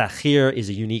course, Sakhir is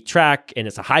a unique track, and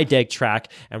it's a high deg track,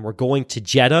 and we're going to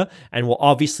Jeddah, and we'll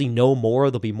obviously know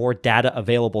more. There'll be more data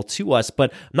available to us,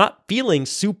 but I'm not feeling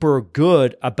super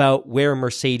good about where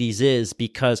Mercedes is,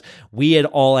 because we had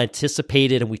all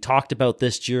anticipated, and we talked about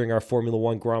this during our Formula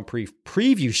One Grand Prix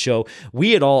preview show,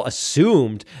 we had all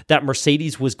assumed that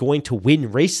Mercedes was going to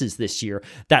win races this year,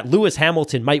 that Lewis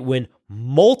Hamilton might win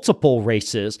multiple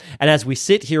races. And as we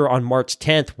sit here on March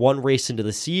 10th, one race into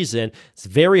the season, it's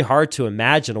very hard to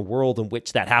imagine a world in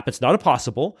which that happens. Not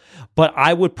impossible, but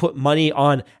I would put money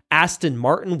on Aston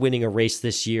Martin winning a race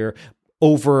this year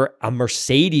over a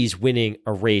Mercedes winning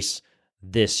a race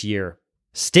this year.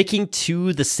 Sticking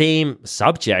to the same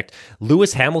subject,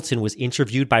 Lewis Hamilton was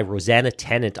interviewed by Rosanna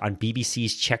Tennant on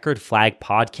BBC's Checkered Flag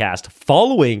podcast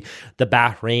following the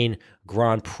Bahrain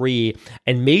Grand Prix,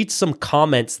 and made some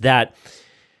comments that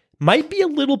might be a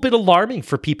little bit alarming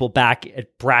for people back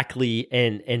at Brackley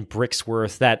and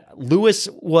Brixworth, that Lewis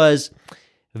was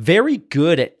very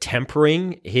good at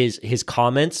tempering his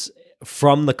comments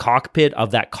from the cockpit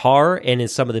of that car and in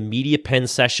some of the media pen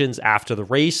sessions after the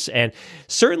race. And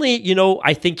certainly,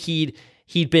 I think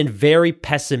he'd been very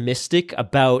pessimistic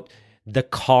about the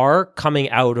car coming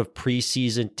out of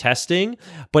preseason testing.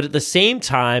 But at the same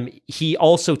time, he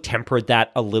also tempered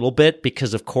that a little bit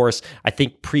because, of course, I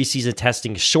think preseason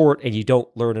testing is short and you don't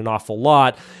learn an awful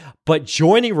lot. But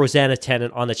joining Rosanna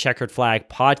Tennant on the Checkered Flag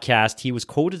podcast, he was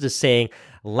quoted as saying,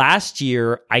 "Last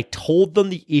year, I told them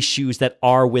the issues that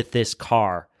are with this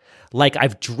car. like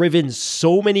I've driven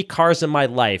so many cars in my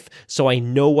life, so I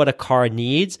know what a car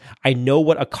needs. I know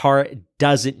what a car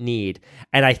doesn't need.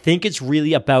 And I think it's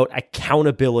really about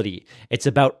accountability. It's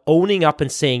about owning up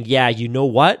and saying, yeah, you know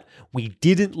what? We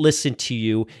didn't listen to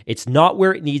you. It's not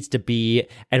where it needs to be,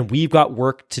 and we've got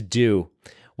work to do.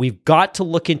 We've got to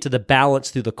look into the balance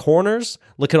through the corners,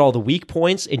 look at all the weak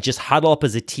points, and just huddle up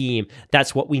as a team.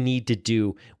 That's what we need to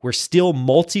do. We're still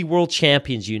multi-world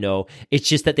champions, you know. It's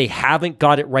just that they haven't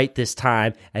got it right this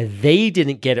time, and they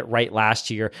didn't get it right last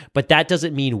year. But that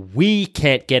doesn't mean we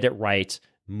can't get it right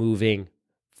moving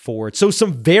forward. So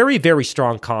some very, very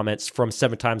strong comments from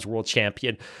 7-time world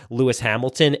champion Lewis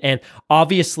Hamilton. And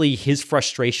obviously his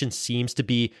frustration seems to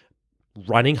be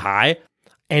running high.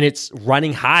 And it's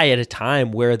running high at a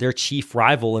time where their chief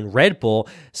rival in Red Bull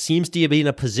seems to be in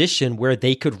a position where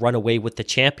they could run away with the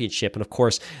championship. And of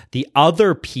course, the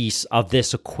other piece of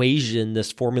this equation,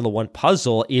 this Formula One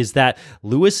puzzle, is that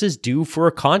Lewis is due for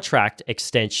a contract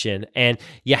extension. And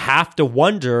you have to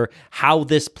wonder how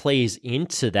this plays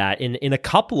into that in a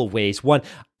couple of ways. One,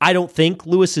 I don't think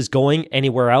Lewis is going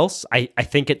anywhere else. I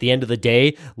think at the end of the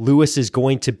day, Lewis is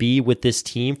going to be with this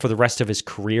team for the rest of his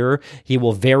career. He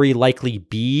will very likely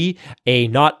be a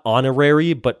not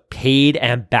honorary, but paid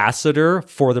ambassador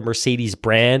for the Mercedes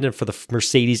brand and for the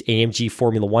Mercedes AMG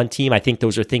Formula One team. I think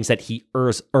those are things that he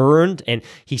earned, and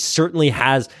he certainly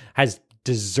has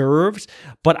deserved,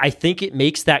 but I think it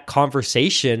makes that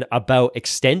conversation about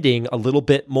extending a little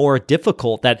bit more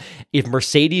difficult. That if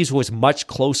Mercedes was much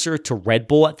closer to Red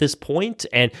Bull at this point,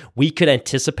 and we could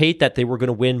anticipate that they were going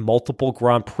to win multiple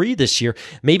Grand Prix this year,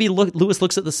 maybe Lewis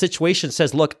looks at the situation and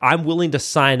says, look, I'm willing to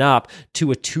sign up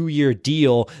to a 2-year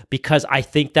deal because I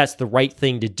think that's the right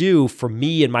thing to do for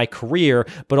me and my career,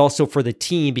 but also for the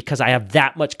team, because I have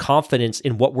that much confidence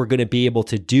in what we're going to be able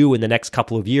to do in the next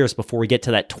couple of years before we get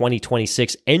to that 2026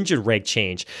 engine reg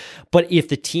change. But if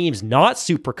the team's not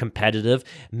super competitive,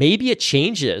 maybe it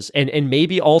changes, and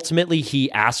maybe ultimately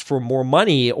he asks for more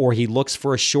money, or he looks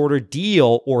for a shorter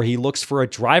deal, or he looks for a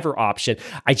driver option.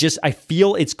 I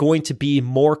feel it's going to be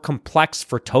more complex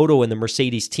for Toto and the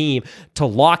Mercedes team to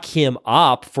lock him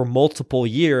up for multiple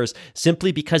years,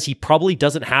 simply because he probably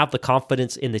doesn't have the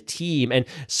confidence in the team. And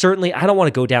certainly I don't want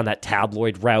to go down that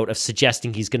tabloid route of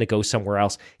suggesting he's going to go somewhere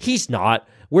else. He's not.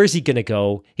 Where's he going to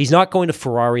go? He's not going to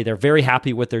Ferrari. They're very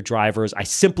happy with their drivers. I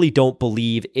simply don't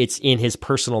believe it's in his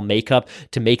personal makeup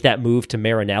to make that move to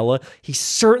Maranello. He's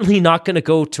certainly not going to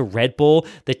go to Red Bull,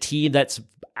 the team that's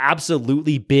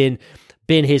absolutely been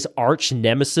his arch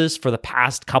nemesis for the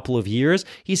past couple of years.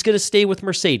 He's going to stay with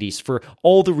Mercedes for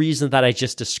all the reasons that I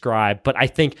just described. But I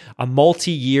think a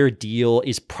multi-year deal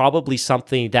is probably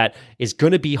something that is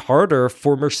going to be harder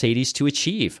for Mercedes to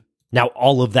achieve. Now,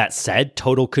 all of that said,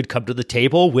 Toto could come to the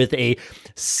table with a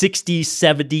 $60,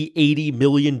 $70, $80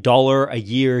 million a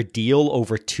year deal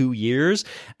over 2 years,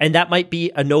 and that might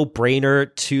be a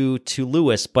no-brainer to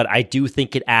Lewis, but I do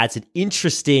think it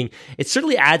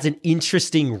certainly adds an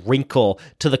interesting wrinkle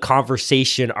to the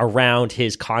conversation around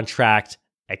his contract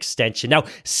extension. Now,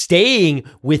 staying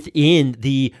within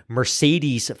the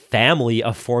Mercedes family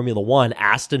of Formula One,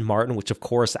 Aston Martin, which of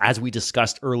course, as we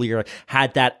discussed earlier,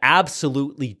 had that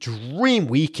absolutely dream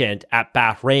weekend at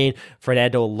Bahrain.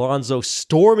 Fernando Alonso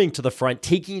storming to the front,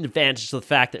 taking advantage of the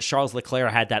fact that Charles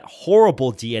Leclerc had that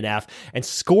horrible DNF and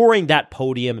scoring that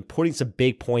podium and putting some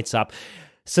big points up.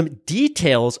 Some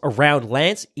details around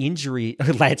Lance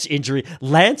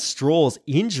Stroll's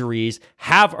injuries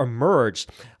have emerged.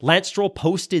 Lance Stroll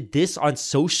posted this on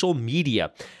social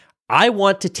media. I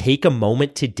want to take a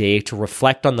moment today to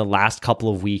reflect on the last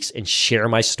couple of weeks and share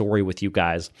my story with you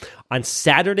guys. On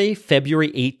Saturday,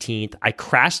 February 18th, I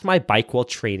crashed my bike while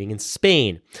training in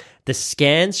Spain. The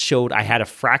scans showed I had a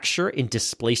fracture in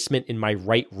displacement in my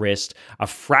right wrist, a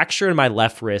fracture in my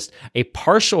left wrist, a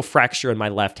partial fracture in my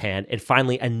left hand, and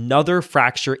finally another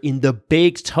fracture in the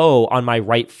big toe on my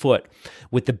right foot.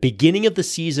 With the beginning of the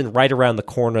season right around the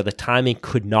corner, the timing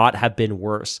could not have been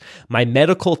worse. My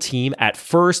medical team at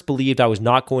first believed I was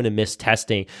not going to miss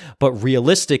testing, but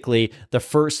realistically,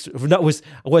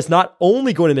 was not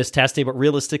only going to miss testing, but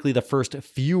realistically the first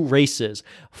few races.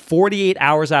 48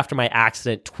 hours after my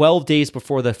accident, 12 days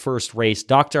before the first race,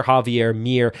 Dr. Javier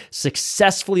Mir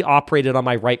successfully operated on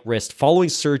my right wrist. Following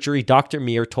surgery, Dr.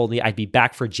 Mir told me I'd be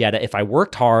back for Jeddah if I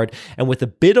worked hard, and with a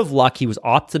bit of luck, he was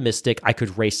optimistic I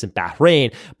could race in Bahrain.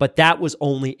 But that was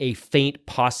only a faint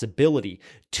possibility.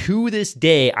 To this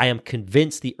day, I am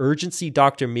convinced the urgency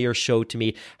Dr. Mir showed to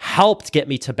me helped get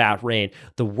me to Bahrain.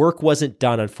 The work wasn't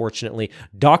done, unfortunately.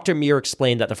 Dr. Mir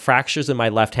explained that the fractures in my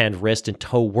left hand wrist and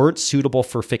toe weren't suitable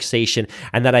for fixation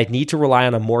and that I'd need to rely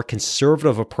on a more more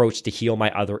conservative approach to heal my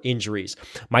other injuries.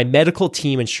 My medical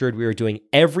team ensured we were doing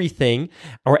everything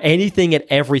or anything and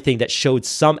everything that showed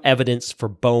some evidence for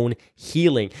bone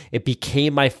healing. It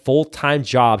became my full-time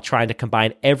job trying to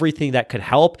combine everything that could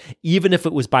help, even if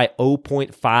it was by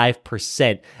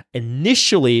 0.5%.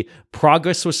 Initially,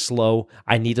 progress was slow.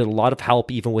 I needed a lot of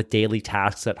help even with daily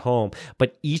tasks at home,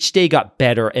 but each day got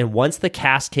better, and once the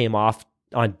cast came off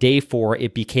on day 4,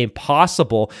 it became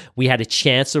possible we had a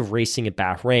chance of racing in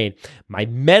Bahrain. My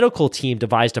medical team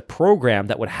devised a program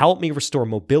that would help me restore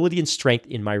mobility and strength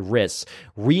in my wrists.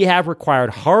 Rehab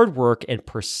required hard work and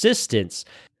persistence,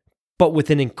 but with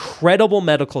an incredible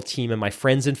medical team and my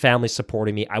friends and family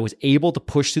supporting me, I was able to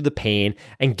push through the pain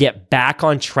and get back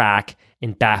on track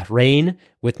in Bahrain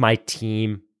with my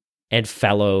team and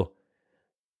fellow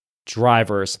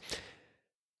drivers.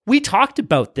 We talked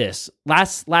about this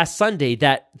last Sunday,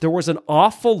 that there was an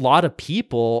awful lot of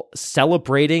people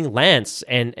celebrating Lance,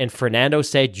 and Fernando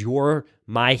said, "You're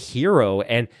my hero."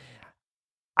 And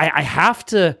I have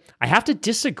to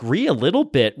disagree a little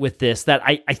bit with this, that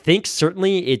I think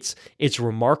certainly it's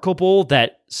remarkable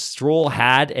that Stroll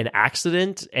had an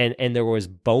accident and there was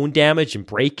bone damage and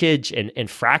breakage and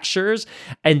fractures,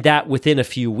 and that within a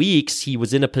few weeks he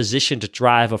was in a position to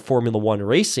drive a Formula One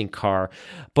racing car.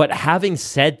 But having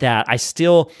said that, I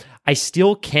still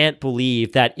can't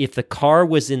believe that if the car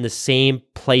was in the same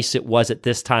place it was at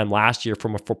this time last year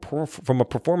from a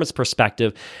performance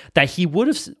perspective, that he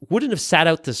wouldn't have sat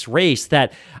out this race.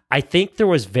 That I think there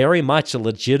was very much a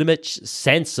legitimate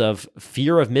sense of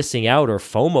fear of missing out, or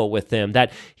FOMO, with him,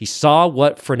 that he saw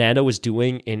what Fernando was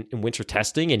doing in winter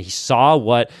testing, and he saw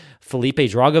what Felipe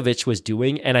Dragovich was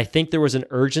doing, and I think there was an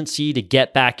urgency to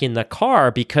get back in the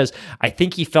car, because I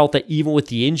think he felt that even with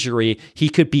the injury, he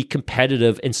could be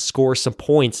competitive and score some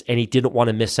points, and he didn't want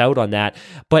to miss out on that.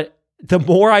 But the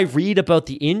more I read about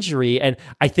the injury, and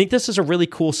I think this is a really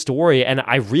cool story, and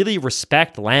I really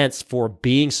respect Lance for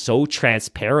being so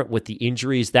transparent with the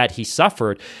injuries that he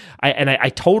suffered. I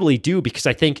totally do, because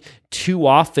I think too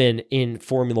often in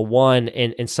Formula One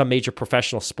and in some major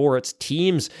professional sports,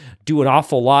 teams do an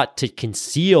awful lot to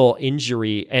conceal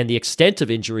injury and the extent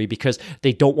of injury because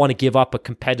they don't want to give up a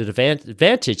competitive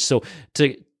advantage. So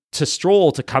to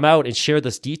Stroll to come out and share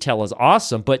this detail is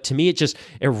awesome, but to me it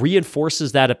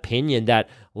reinforces that opinion that,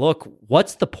 look,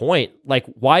 what's the point? Like,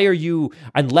 why are you,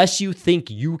 unless you think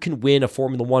you can win a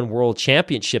Formula One World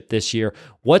Championship this year,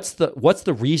 what's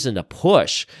the reason to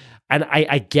push? And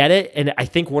I get it, and I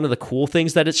think one of the cool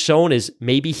things that it's shown is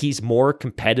maybe he's more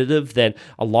competitive than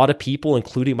a lot of people,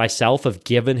 including myself, have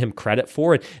given him credit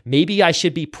for. And maybe I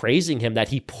should be praising him that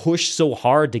he pushed so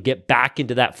hard to get back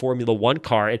into that Formula One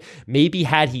car. And maybe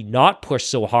had he not pushed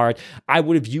so hard, I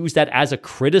would have used that as a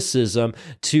criticism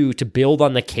to build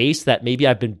on the case that maybe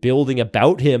I've been building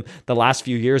about him the last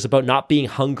few years about not being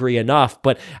hungry enough.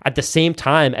 But at the same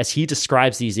time, as he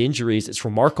describes these injuries, it's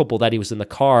remarkable that he was in the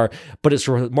car, but it's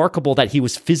remarkable that he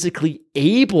was physically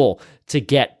able to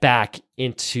get back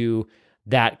into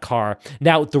that car.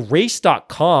 Now,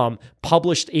 TheRace.com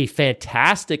published a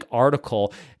fantastic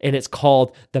article, and it's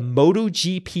called "The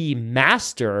MotoGP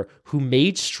Master Who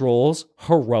Made Stroll's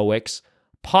Heroics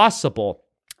Possible."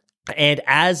 And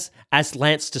as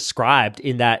Lance described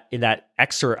in that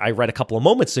excerpt I read a couple of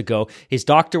moments ago, his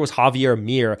doctor was Javier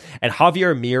Mir, and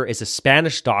Javier Mir is a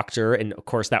Spanish doctor, and of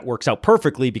course that works out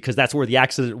perfectly because that's where the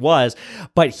accident was.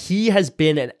 But he has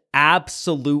been an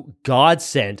absolute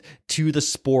godsend to the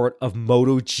sport of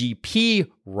MotoGP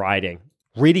riding.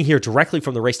 Reading here directly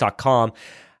from TheRace.com,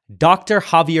 Dr.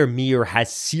 Javier Mir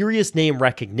has serious name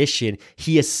recognition.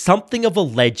 He is something of a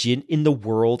legend in the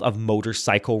world of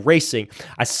motorcycle racing.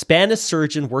 A Spanish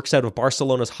surgeon works out of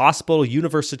Barcelona's Hospital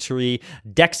Universitario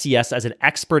Dexias as an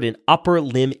expert in upper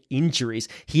limb injuries.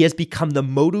 He has become the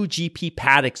MotoGP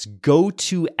paddock's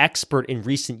go-to expert in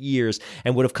recent years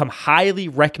and would have come highly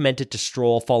recommended to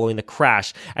Stroll following the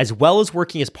crash. As well as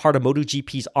working as part of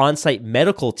MotoGP's on-site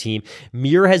medical team,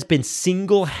 Mir has been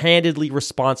single-handedly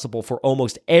responsible for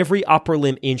almost every upper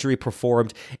limb injury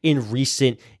performed in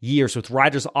recent years, with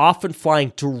riders often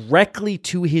flying directly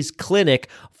to his clinic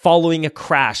following a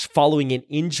crash, following an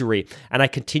injury. And I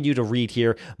continue to read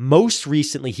here. Most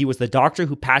recently, he was the doctor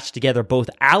who patched together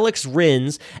both Alex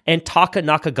Rins and Taka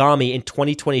Nakagami in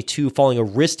 2022 following a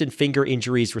wrist and finger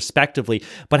injuries respectively,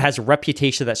 but has a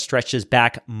reputation that stretches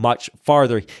back much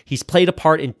farther. He's played a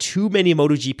part in too many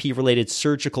MotoGP-related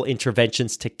surgical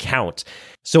interventions to count.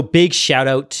 So big shout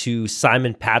out to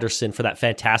Simon Patterson for that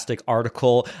fantastic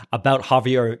article about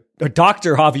Dr.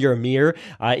 Javier Mir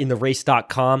in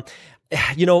TheRace.com.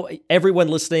 You know, everyone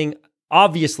listening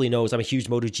obviously knows I'm a huge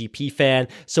MotoGP fan.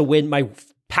 So when my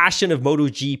passion of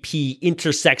MotoGP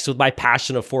intersects with my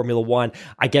passion of Formula One,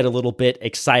 I get a little bit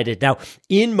excited. Now,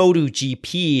 in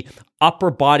MotoGP,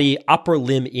 upper body, upper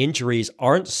limb injuries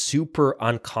aren't super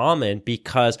uncommon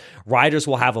because riders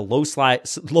will have a low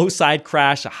side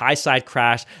crash, a high side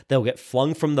crash. They'll get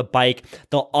flung from the bike.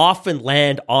 They'll often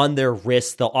land on their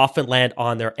wrists. They'll often land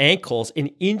on their ankles, and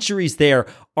injuries there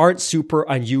aren't super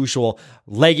unusual.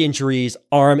 Leg injuries,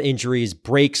 arm injuries,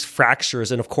 breaks,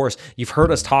 fractures. And of course, you've heard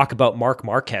us talk about Marc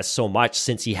Marquez so much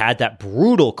since he had that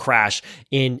brutal crash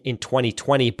in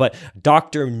 2020. But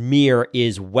Dr. Mir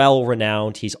is well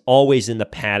renowned. He's always in the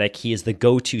paddock. He is the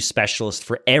go-to specialist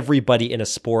for everybody in a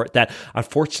sport that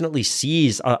unfortunately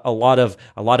sees a lot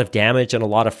of damage and a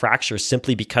lot of fractures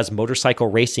simply because motorcycle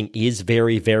racing is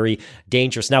very, very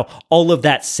dangerous. Now, all of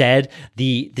that said,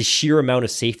 the sheer amount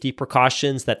of safety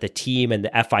precautions that the team and the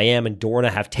FIM and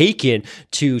Dorna have taken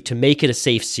to make it a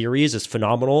safe series is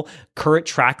phenomenal. Current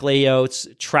track layouts,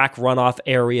 track runoff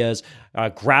areas,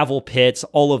 gravel pits,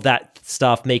 all of that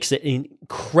stuff makes it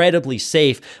incredibly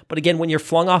safe. But again, when you're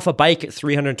flung off a bike at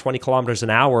 320 kilometers an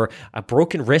hour, a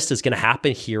broken wrist is going to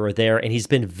happen here or there. And he's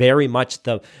been very much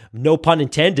the, no pun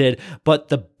intended, but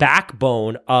the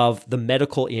backbone of the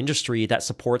medical industry that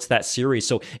supports that series.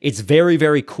 So it's very,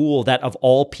 very cool that of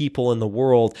all people in the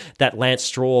world, that Lance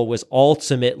Stroll was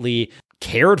ultimately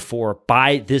cared for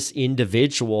by this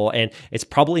individual. And it's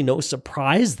probably no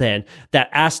surprise then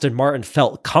that Aston Martin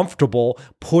felt comfortable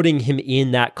putting him in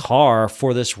that car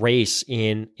for this race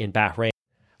in Bahrain.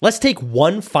 Let's take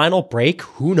one final break.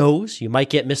 Who knows? You might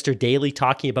get Mr. Daly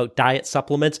talking about diet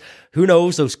supplements. Who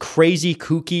knows? Those crazy,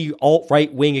 kooky,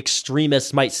 alt-right wing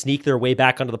extremists might sneak their way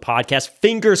back onto the podcast.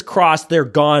 Fingers crossed they're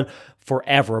gone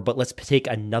forever, but let's take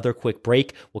another quick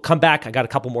break. We'll come back. I got a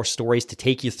couple more stories to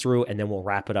take you through, and then we'll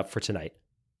wrap it up for tonight.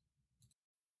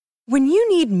 When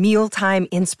you need mealtime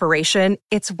inspiration,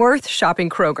 it's worth shopping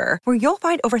Kroger, where you'll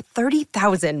find over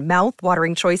 30,000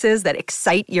 mouth-watering choices that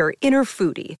excite your inner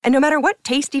foodie. And no matter what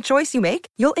tasty choice you make,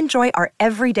 you'll enjoy our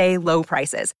everyday low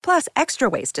prices, plus extra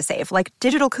ways to save, like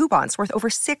digital coupons worth over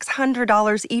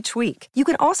 $600 each week. You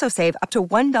can also save up to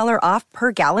 $1 off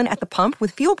per gallon at the pump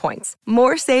with fuel points.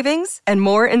 More savings and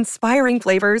more inspiring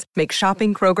flavors make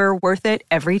shopping Kroger worth it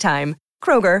every time.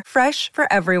 Kroger, fresh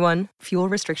for everyone. Fuel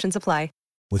restrictions apply.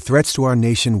 With threats to our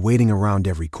nation waiting around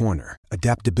every corner,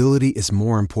 adaptability is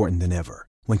more important than ever.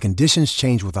 When conditions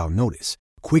change without notice,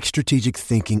 quick strategic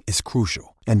thinking is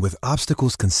crucial. And with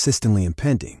obstacles consistently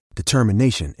impending,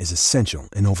 determination is essential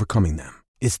in overcoming them.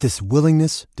 It's this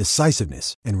willingness,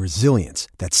 decisiveness, and resilience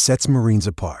that sets Marines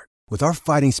apart. With our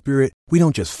fighting spirit, we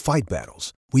don't just fight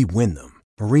battles, we win them.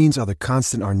 Marines are the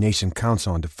constant our nation counts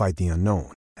on to fight the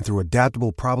unknown. And through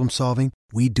adaptable problem solving,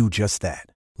 we do just that.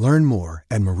 Learn more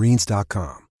at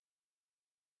marines.com.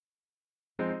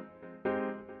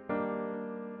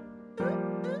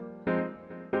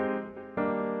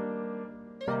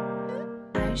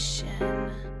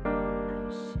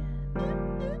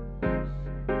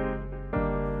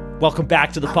 Welcome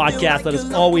back to the podcast that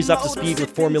is always up to speed with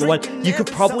Formula One. You could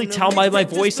probably tell by my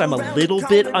voice I'm a little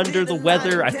bit under the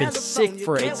weather. I've been sick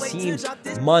for, it seems,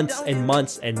 months and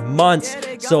months and months.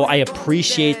 So I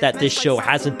appreciate that this show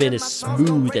hasn't been as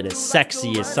smooth and as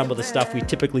sexy as some of the stuff we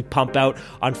typically pump out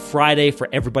on Friday for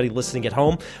everybody listening at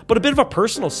home. But a bit of a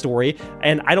personal story,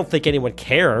 and I don't think anyone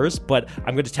cares, but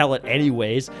I'm going to tell it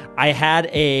anyways. I had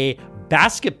a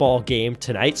basketball game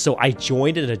tonight, so I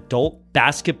joined an adult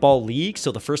basketball league.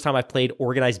 So the first time I played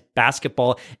organized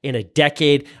basketball in a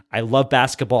decade. I love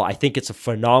basketball. I think it's a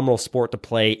phenomenal sport to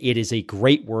play. It is a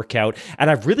great workout.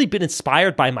 And I've really been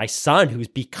inspired by my son, who's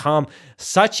become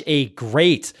such a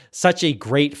great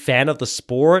fan of the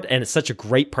sport, and it's such a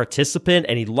great participant,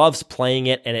 and he loves playing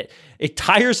it, and it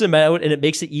tires him out, and it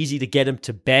makes it easy to get him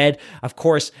to bed. Of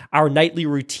course, our nightly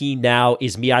routine now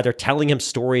is me either telling him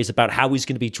stories about how he's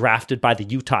going to be drafted by the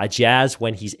Utah Jazz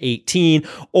when he's 18,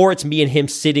 or it's me and him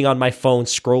sitting on my phone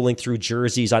scrolling through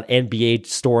jerseys on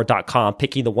NBAstore.com,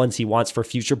 picking the ones he wants for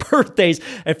future birthdays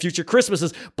and future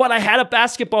Christmases. But I had a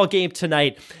basketball game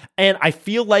tonight, and I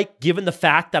feel like, given the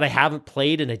fact that I haven't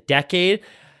played in a decade,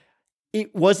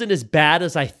 it wasn't as bad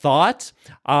as I thought,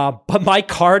 but my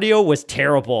cardio was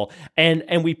terrible.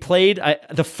 And we played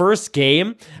the first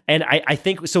game, and I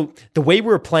think, so the way we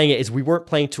were playing it is we weren't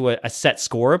playing to a set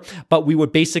score, but we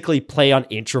would basically play on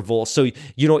intervals. So,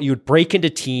 you would break into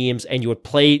teams, and you would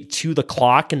play to the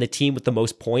clock, and the team with the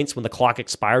most points when the clock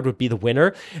expired would be the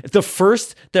winner. The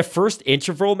first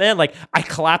interval, man, like I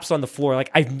collapsed on the floor.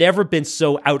 Like I've never been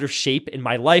so out of shape in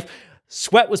my life.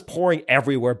 Sweat was pouring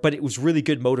everywhere, but it was really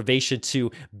good motivation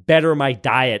to better my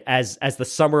diet as the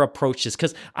summer approaches,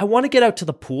 because I want to get out to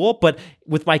the pool, but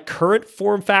with my current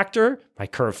my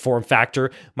current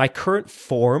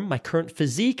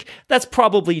physique, that's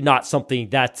probably not something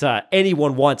that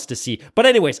anyone wants to see. But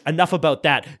anyways, enough about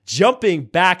that. Jumping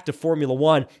back to Formula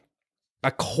One,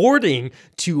 according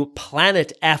to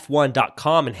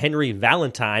planetf1.com and Henry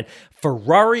Valentine,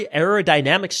 Ferrari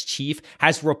aerodynamics chief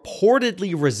has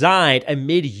reportedly resigned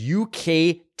amid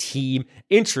UK team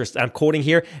interest. I'm quoting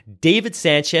here, David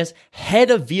Sanchez, head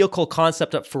of vehicle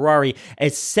concept at Ferrari,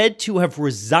 is said to have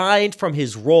resigned from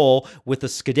his role with the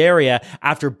Scuderia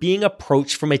after being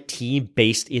approached from a team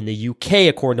based in the UK,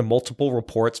 according to multiple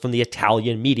reports from the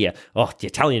Italian media. Oh, the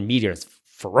Italian media is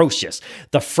ferocious.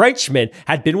 The Frenchman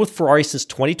had been with Ferrari since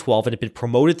 2012 and had been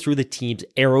promoted through the team's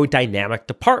aerodynamic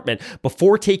department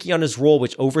before taking on his role,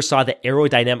 which oversaw the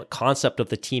aerodynamic concept of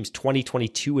the team's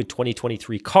 2022 and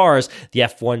 2023 cars, the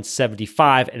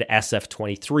F175 and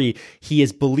SF23. He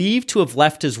is believed to have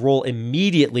left his role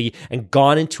immediately and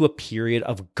gone into a period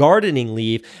of gardening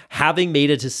leave, having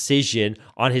made a decision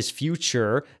on his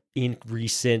future in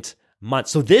recent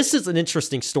months. So this is an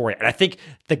interesting story. And I think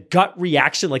the gut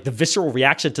reaction, like the visceral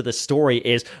reaction to this story,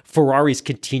 is Ferrari's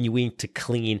continuing to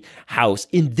clean house.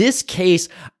 In this case,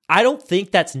 I don't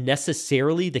think that's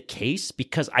necessarily the case,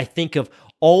 because I think of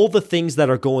all the things that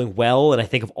are going well, and I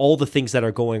think of all the things that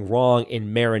are going wrong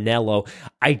in Maranello.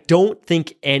 I don't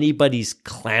think anybody's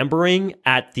clambering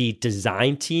at the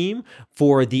design team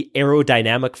for the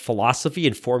aerodynamic philosophy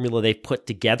and formula they've put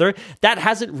together. That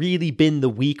hasn't really been the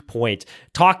weak point.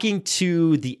 Talking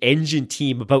to the engine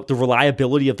team about the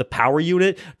reliability of the power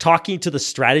unit, talking to the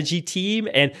strategy team,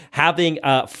 and having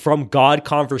a from God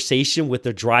conversation with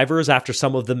the drivers after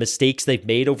some of the mistakes they've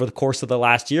made over the course of the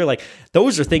last year, like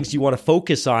those are things you want to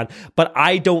focus on. But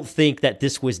I don't think that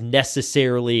this was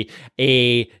necessarily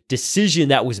a decision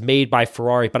that was made by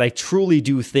Ferrari, but I truly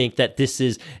do think that this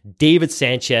is David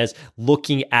Sanchez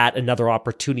looking at another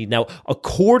opportunity. Now,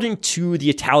 according to the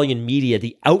Italian media,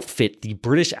 the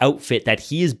British outfit that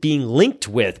he is being linked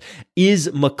with is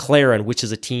McLaren, which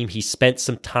is a team he spent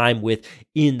some time with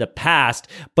in the past,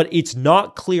 but it's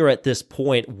not clear at this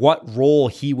point what role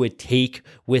he would take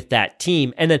with that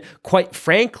team. And then, quite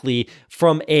frankly,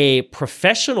 from a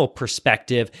professional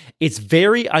perspective, it's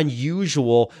very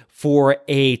unusual for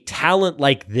a talent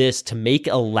like this to make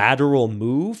a lateral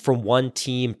move from one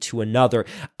team to another,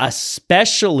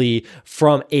 especially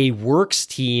from a works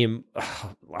team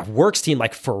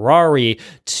like Ferrari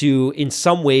to, in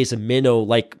some ways, a minnow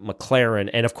like McLaren.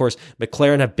 And of course,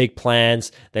 McLaren have big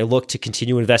plans. They look to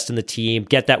continue to invest in the team,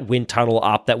 get that wind tunnel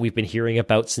up that we've been hearing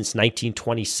about since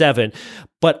 1927.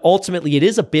 But ultimately, it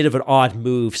is a bit of an odd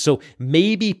move. So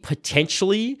maybe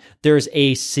potentially there's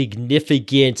a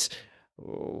significant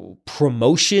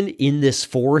promotion in this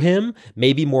for him,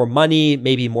 maybe more money,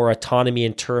 maybe more autonomy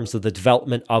in terms of the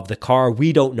development of the car.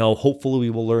 We don't know. Hopefully we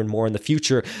will learn more in the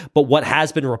future. But what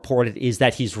has been reported is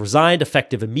that he's resigned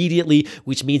effective immediately,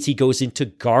 which means he goes into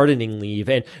gardening leave.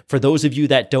 And for those of you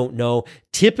that don't know,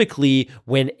 typically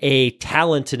when a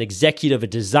talent, an executive, a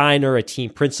designer, a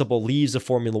team principal leaves a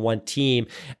Formula One team,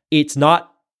 it's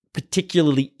not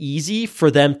particularly easy for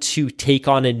them to take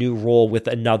on a new role with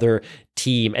another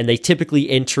team. And they typically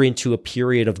enter into a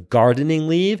period of gardening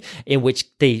leave in which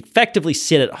they effectively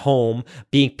sit at home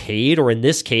being paid, or in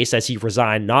this case, as he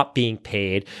resigned, not being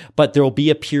paid. But there will be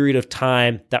a period of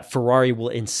time that Ferrari will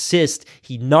insist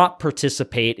he not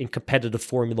participate in competitive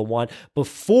Formula One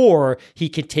before he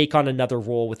can take on another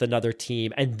role with another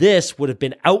team. And this would have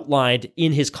been outlined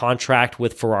in his contract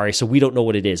with Ferrari. So we don't know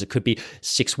what it is. It could be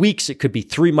 6 weeks. It could be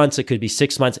 3 months. It could be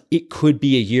 6 months. It could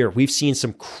be a year. We've seen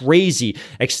some crazy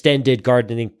extended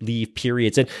gardening leave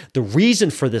periods. And the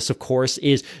reason for this, of course,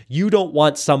 is you don't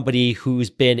want somebody who's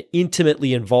been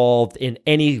intimately involved in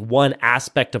any one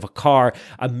aspect of a car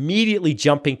immediately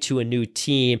jumping to a new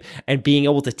team and being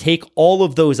able to take all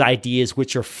of those ideas,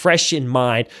 which are fresh in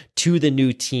mind, to the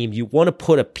new team. You want to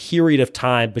put a period of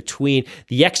time between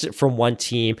the exit from one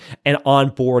team and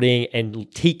onboarding and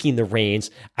taking the reins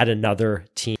at another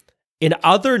team. In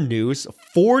other news,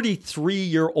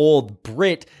 43-year-old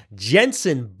Brit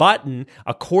Jenson Button,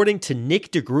 according to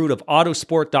Nick DeGroot of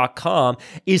Autosport.com,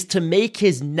 is to make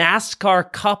his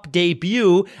NASCAR Cup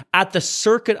debut at the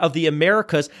Circuit of the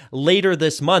Americas later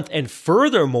this month. And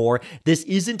furthermore, this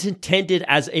isn't intended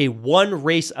as a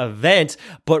one-race event,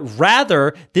 but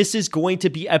rather this is going to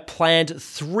be a planned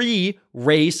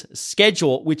 3-race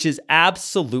schedule, which is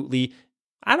absolutely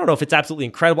I don't know if it's absolutely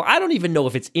incredible. I don't even know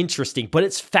if it's interesting, but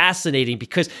it's fascinating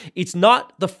because it's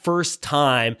not the first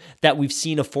time that we've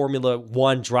seen a Formula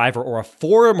One driver or a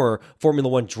former Formula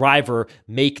One driver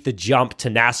make the jump to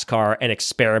NASCAR and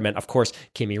experiment. Of course,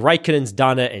 Kimi Räikkönen's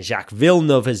done it and Jacques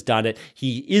Villeneuve has done it.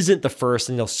 He isn't the first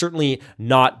and he'll certainly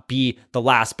not be the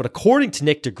last. But according to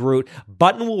Nick DeGroot,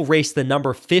 Button will race the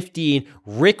number 15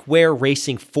 Rick Ware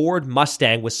Racing Ford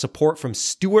Mustang with support from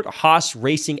Stewart-Haas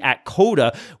Racing at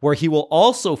COTA, where he will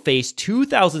also face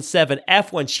 2007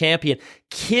 F1 champion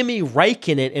Kimi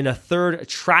Räikkönen in a third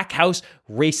Trackhouse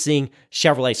Racing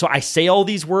Chevrolet. So I say all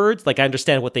these words like I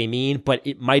understand what they mean, but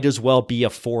it might as well be a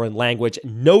foreign language.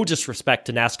 No disrespect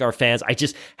to NASCAR fans. I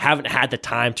just haven't had the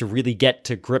time to really get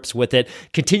to grips with it.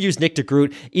 Continues Nick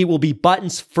DeGroot, it will be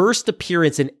Button's first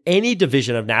appearance in any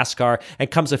division of NASCAR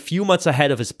and comes a few months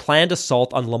ahead of his planned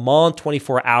assault on Le Mans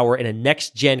 24 Hour in a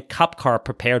next-gen cup car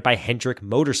prepared by Hendrick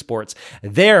Motorsports.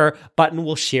 There, Button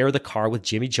will share the car with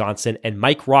Jimmy Johnson and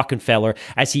Mike Rockenfeller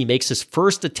as he makes his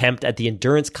first attempt at the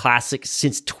Endurance Classic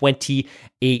since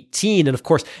 2018. And of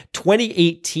course,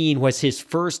 2018 was his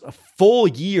first full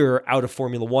year out of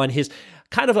Formula One. His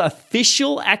kind of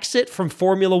official exit from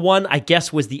Formula One, I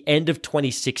guess, was the end of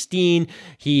 2016.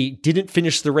 He didn't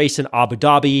finish the race in Abu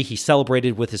Dhabi. He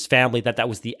celebrated with his family that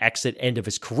was the exit end of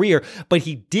his career, but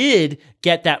he did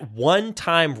get that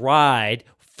one-time ride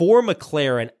for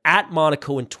McLaren at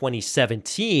Monaco in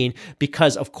 2017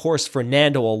 because, of course,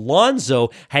 Fernando Alonso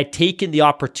had taken the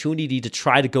opportunity to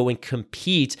try to go and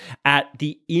compete at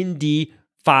the Indy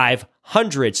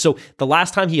 500. So the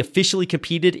last time he officially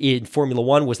competed in Formula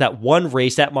One was that one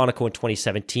race at Monaco in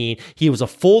 2017. He was a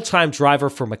full-time driver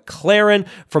for McLaren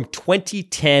from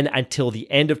 2010 until the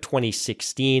end of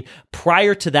 2016.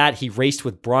 Prior to that, he raced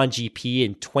with Brawn GP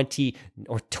in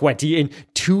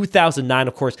 2009.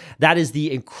 Of course, that is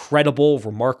the incredible,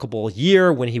 remarkable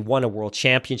year when he won a world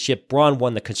championship. Brawn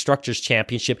won the Constructors'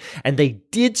 Championship, and they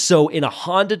did so in a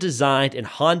Honda-designed and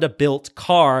Honda-built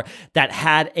car that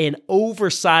had an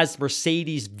oversized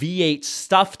Mercedes V8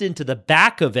 stuffed into the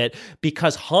back of it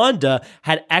because Honda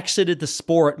had exited the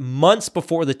sport months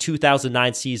before the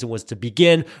 2009 season was to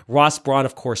begin. Ross Brawn,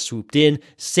 of course, swooped in,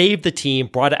 saved the team,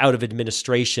 brought it out of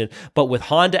administration. But with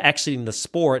Honda exiting the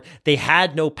sport, they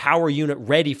had no power unit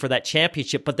ready for that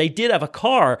championship, but they did have a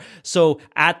car. So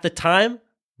at the time,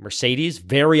 Mercedes,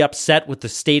 very upset with the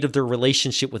state of their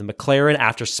relationship with McLaren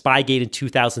after Spygate in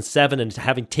 2007 and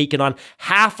having taken on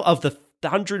half of the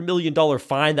 $100 million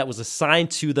fine that was assigned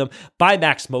to them by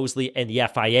Max Mosley and the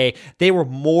FIA. They were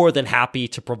more than happy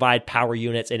to provide power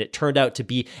units, and it turned out to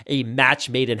be a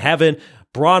match made in heaven.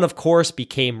 Brawn, of course,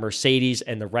 became Mercedes,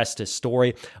 and the rest is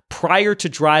story. Prior to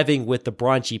driving with the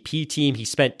Brawn GP team, he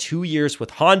spent 2 years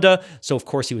with Honda. So, of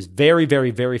course, he was very,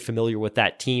 very, very familiar with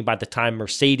that team by the time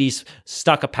Mercedes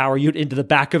stuck a power unit into the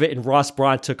back of it and Ross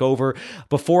Brawn took over.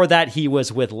 Before that, he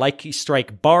was with Lucky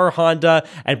Strike Bar Honda,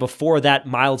 and before that,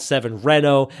 Mild 7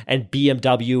 Renault and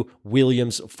BMW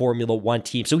Williams Formula One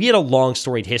team. So he had a long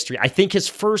storied history. I think his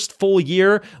first full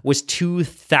year was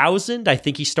 2000. I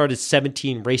think he started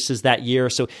 17 races that year.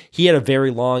 So he had a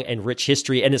very long and rich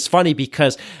history. And it's funny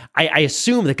because I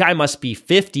assume the guy must be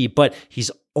 50, but he's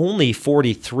only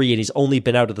 43 and he's only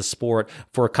been out of the sport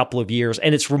for a couple of years.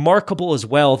 And it's remarkable as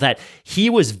well that he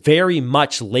was very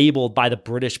much labeled by the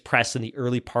British press in the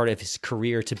early part of his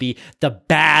career to be the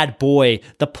bad boy,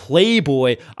 the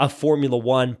playboy of Formula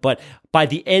One. But by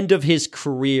the end of his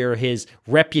career, his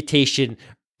reputation,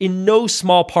 in no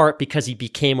small part because he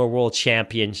became a world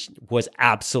champion, was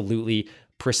absolutely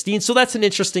pristine. So that's an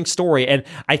interesting story. And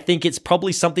I think it's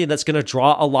probably something that's going to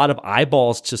draw a lot of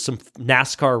eyeballs to some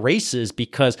NASCAR races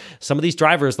because some of these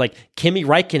drivers like Kimi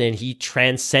Räikkönen, he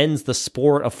transcends the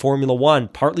sport of Formula One,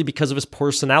 partly because of his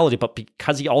personality, but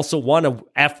because he also won a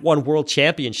F1 World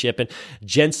Championship. And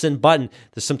Jenson Button,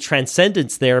 there's some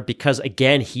transcendence there because,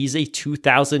 again, he's a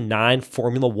 2009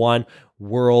 Formula One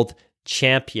World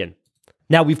Champion.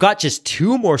 Now, we've got just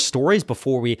 2 more stories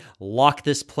before we lock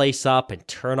this place up and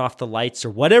turn off the lights or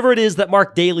whatever it is that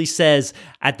Mark Daly says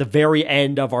at the very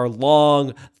end of our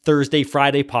long Thursday,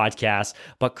 Friday podcast.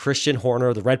 But Christian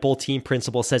Horner, the Red Bull team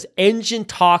principal, says engine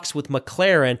talks with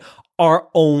McLaren are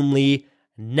only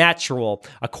natural.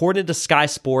 According to Sky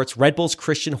Sports, Red Bull's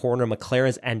Christian Horner,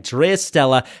 McLaren's Andrea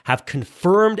Stella have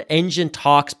confirmed engine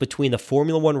talks between the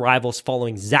Formula One rivals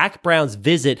following Zach Brown's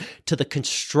visit to the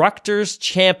Constructors'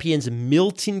 Champions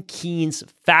Milton Keynes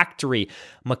factory.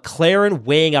 McLaren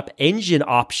weighing up engine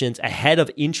options ahead of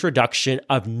introduction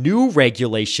of new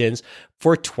regulations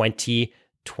for 2020.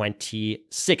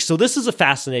 2026. So this is a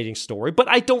fascinating story, but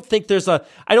I don't think there's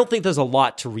a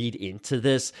lot to read into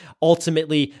this.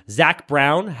 Ultimately, Zak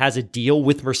Brown has a deal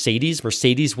with Mercedes.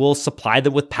 Mercedes will supply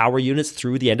them with power units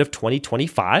through the end of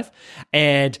 2025.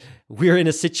 And we're in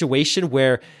a situation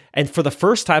where, and for the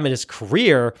first time in his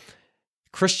career,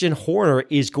 Christian Horner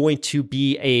is going to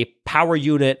be a power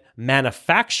unit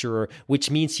manufacturer,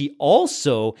 which means he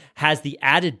also has the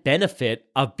added benefit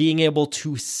of being able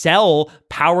to sell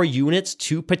power units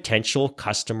to potential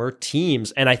customer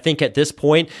teams. And I think at this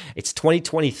point, it's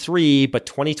 2023, but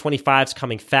 2025 is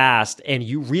coming fast, and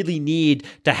you really need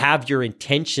to have your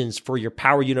intentions for your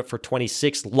power unit for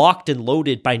 26 locked and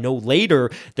loaded by no later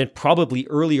than probably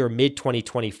earlier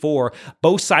mid-2024.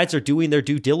 Both sides are doing their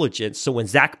due diligence. So when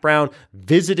Zak Brown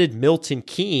visited Milton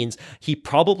Keynes, he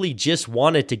probably just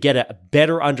wanted to get a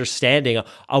better understanding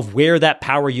of where that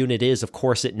power unit is. Of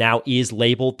course, it now is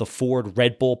labeled the Ford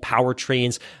Red Bull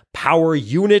Powertrains power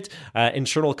unit,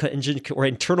 internal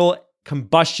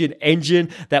combustion engine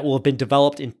that will have been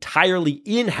developed entirely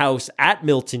in-house at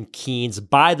Milton Keynes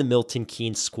by the Milton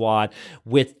Keynes squad,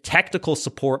 with technical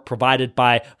support provided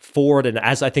by Ford. And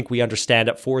as I think we understand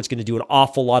it, Ford's going to do an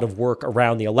awful lot of work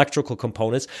around the electrical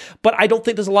components. But I don't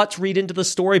think there's a lot to read into the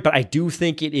story, but I do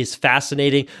think it is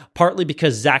fascinating, partly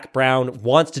because Zak Brown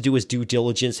wants to do his due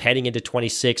diligence heading into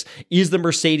 26. Is the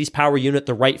Mercedes power unit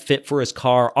the right fit for his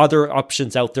car? Are there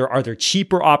options out there? Are there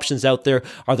cheaper options out there?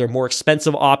 Are there more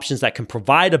expensive options that can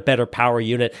provide a better power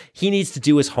unit? He needs to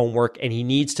do his homework, and he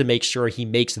needs to make sure he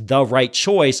makes the right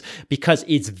choice, because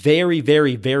it's very,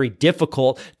 very, very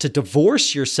difficult to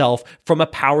divorce yourself from a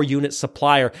power unit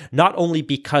supplier, not only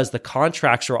because the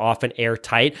contracts are often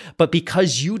airtight, but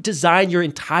because you design your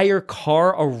entire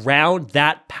car around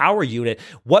that power unit.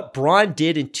 What Braun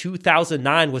did in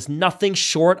 2009 was nothing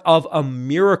short of a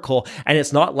miracle, and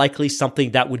it's not likely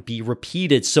something that would be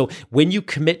repeated. So when you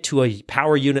commit to a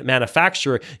power unit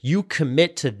manufacturer, you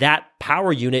commit to that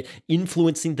power unit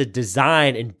influencing the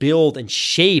design and build and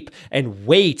shape and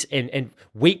weight and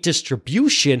weight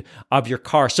distribution of your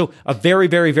car. So a very,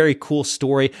 very, very cool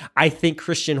story. I think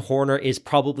Christian Horner is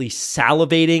probably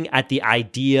salivating at the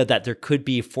idea that there could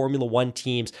be Formula One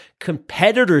teams,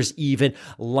 competitors even,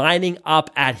 lining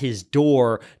up at his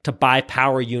door to buy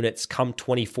power units come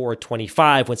 24,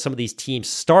 25, when some of these teams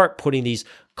start putting these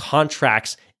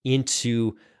contracts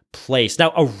into place.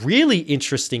 Now, a really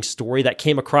interesting story that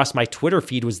came across my Twitter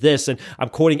feed was this, and I'm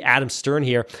quoting Adam Stern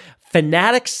here.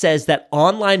 Fanatics says that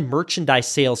online merchandise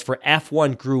sales for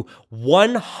F1 grew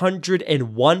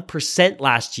 101%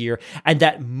 last year, and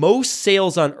that most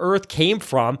sales on Earth came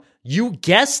from, you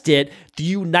guessed it, the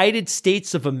United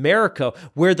States of America,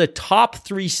 where the top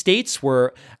 3 states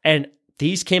were. And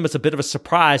these came as a bit of a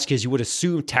surprise, because you would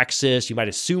assume Texas, you might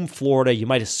assume Florida, you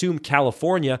might assume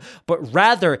California, but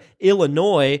rather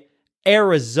Illinois,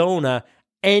 Arizona,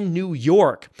 and New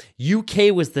York.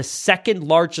 UK was the second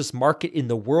largest market in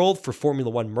the world for Formula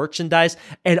One merchandise,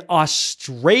 and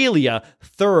Australia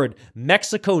third.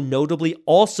 Mexico notably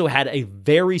also had a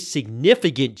very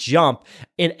significant jump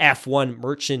in F1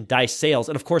 merchandise sales.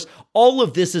 And of course, all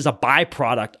of this is a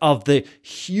byproduct of the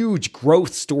huge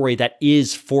growth story that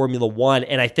is Formula One.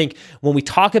 And I think when we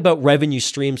talk about revenue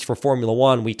streams for Formula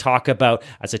One, we talk about,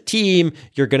 as a team,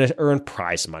 you're going to earn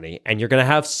prize money, and you're going to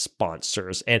have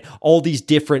sponsors and all these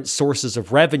different sources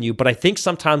of revenue. But I think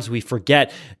sometimes we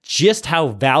forget just how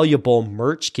valuable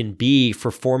merch can be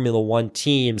for Formula One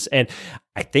teams. And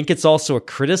I think it's also a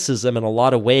criticism in a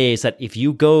lot of ways that if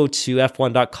you go to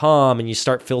F1.com and you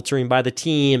start filtering by the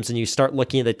teams and you start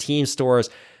looking at the team stores,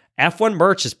 F1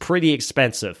 merch is pretty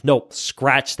expensive. No,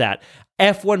 scratch that.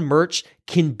 F1 merch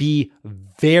can be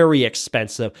very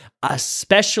expensive,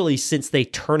 especially since they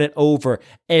turn it over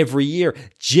every year.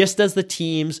 Just as the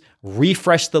teams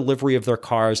refresh the livery of their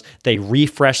cars, they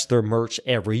refresh their merch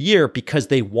every year because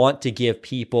they want to give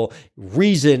people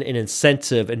reason and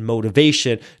incentive and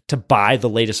motivation to buy the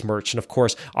latest merch. And of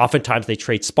course, oftentimes they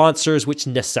trade sponsors, which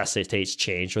necessitates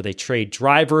change, or they trade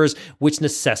drivers, which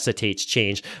necessitates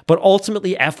change. But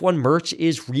ultimately, F1 merch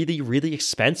is really, really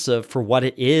expensive for what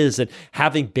it is. And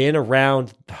having been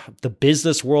around the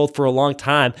business world for a long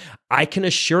time, I can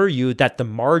assure you that the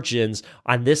margins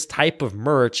on this type of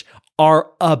merch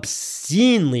are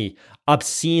obscenely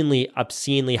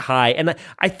high. And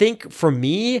I think for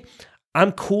me,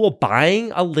 I'm cool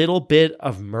buying a little bit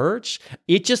of merch.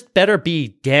 It just better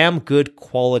be damn good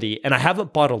quality. And I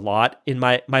haven't bought a lot in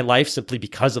my life simply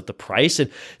because of the price,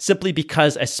 and simply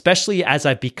because, especially as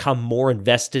I've become more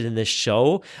invested in this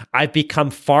show, I've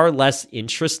become far less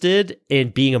interested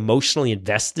in being emotionally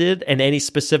invested in any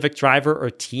specific driver or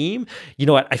team. You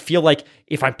know what? I feel like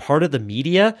if I'm part of the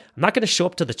media, I'm not going to show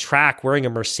up to the track wearing a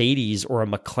Mercedes or a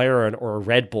McLaren or a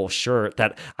Red Bull shirt.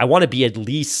 That I want to be at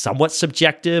least somewhat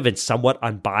subjective and somewhat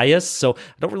unbiased. So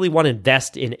I don't really want to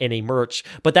invest in any merch.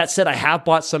 But that said, I have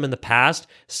bought some in the past.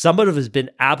 Some of it has been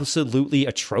absolutely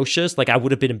atrocious. Like I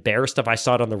would have been embarrassed if I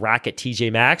saw it on the rack at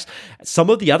TJ Maxx. Some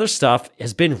of the other stuff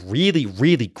has been really,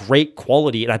 really great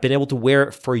quality, and I've been able to wear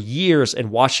it for years and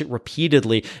wash it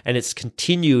repeatedly, and it's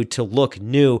continued to look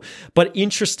new. But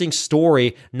interesting story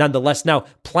nonetheless. Now,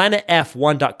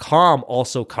 PlanetF1.com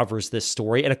also covers this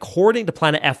story, and according to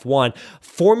Planet F1,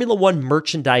 Formula One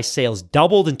merchandise sales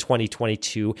doubled in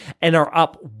 2022 and are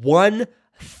up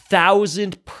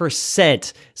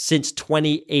 1,000% since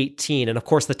 2018. And of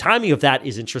course, the timing of that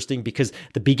is interesting because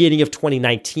the beginning of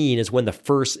 2019 is when the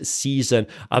first season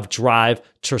of Drive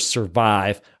to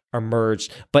Survive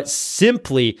emerged. But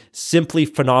simply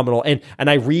phenomenal. And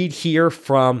I read here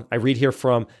from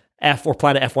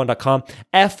PlanetF1.com,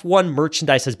 F1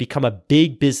 merchandise has become a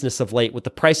big business of late, with the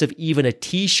price of even a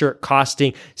t-shirt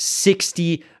costing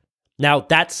 $60. Now,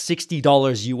 that's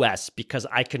 $60 US, because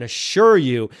I can assure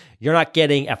you, you're not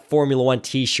getting a Formula One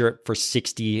t-shirt for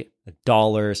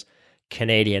 $60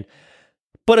 Canadian.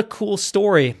 But a cool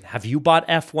story. Have you bought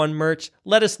F1 merch?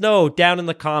 Let us know down in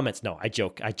the comments. No, I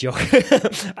joke. I joke.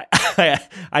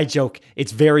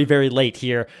 It's very, very late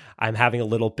here. I'm having a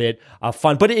little bit of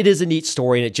fun, but it is a neat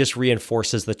story, and it just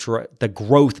reinforces the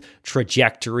growth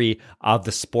trajectory of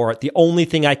the sport. The only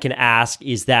thing I can ask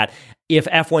is that if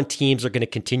F1 teams are going to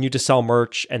continue to sell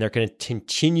merch and they're going to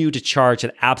continue to charge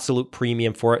an absolute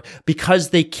premium for it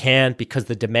because they can, because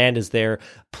the demand is there,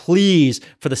 please,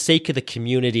 for the sake of the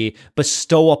community,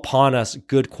 bestow upon us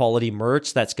good quality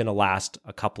merch that's going to last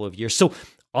a couple of years. So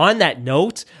on that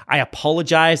note, I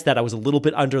apologize that I was a little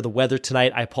bit under the weather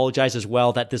tonight. I apologize as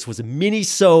well that this was a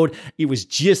mini-sode. It was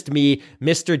just me.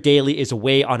 Mr. Daly is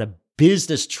away on a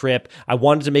business trip. I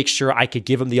wanted to make sure I could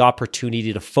give him the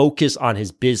opportunity to focus on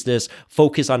his business,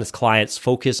 focus on his clients,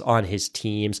 focus on his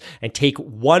teams, and take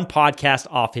one podcast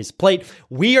off his plate.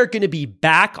 We are going to be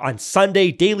back on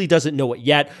Sunday. Daly doesn't know it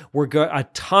yet. We're got a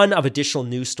ton of additional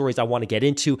news stories I want to get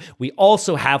into. We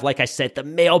also have, like I said, the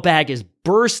mailbag is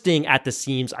bursting at the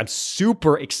seams. I'm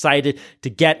super excited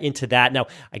to get into that. Now,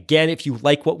 again, if you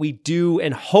like what we do,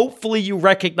 and hopefully you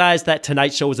recognize that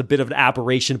tonight's show is a bit of an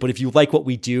aberration, but if you like what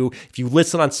we do, if you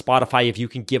listen on Spotify, if you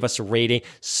can give us a rating,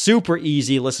 super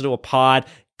easy, listen to a pod,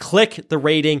 click the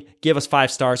rating, give us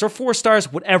 5 stars or 4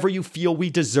 stars, whatever you feel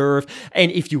we deserve.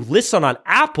 And if you listen on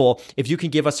Apple, if you can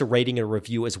give us a rating and a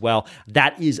review as well,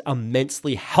 that is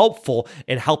immensely helpful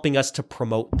in helping us to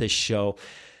promote this show.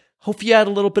 Hope you had a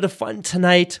little bit of fun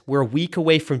tonight. We're a week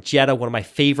away from Jeddah, one of my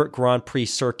favorite Grand Prix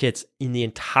circuits in the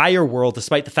entire world,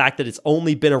 despite the fact that it's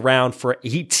only been around for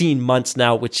 18 months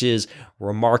now, which is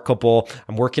remarkable.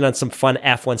 I'm working on some fun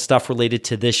F1 stuff related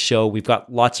to this show. We've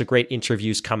got lots of great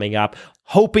interviews coming up.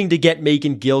 Hoping to get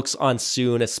Megan Gilkes on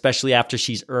soon, especially after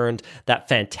she's earned that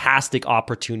fantastic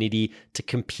opportunity to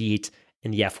compete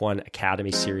in the F1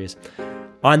 Academy Series.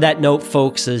 On that note,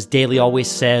 folks, as Daly always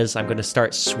says, I'm going to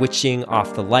start switching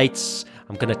off the lights.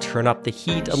 I'm going to turn up the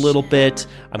heat a little bit.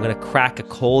 I'm going to crack a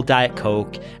cold Diet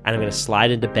Coke, and I'm going to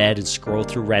slide into bed and scroll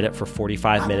through Reddit for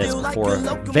 45 minutes before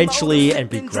eventually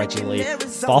and begrudgingly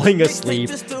falling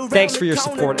asleep. Thanks for your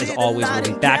support as always. We'll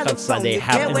be back on Sunday.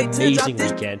 Have an amazing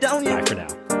weekend. Bye for now.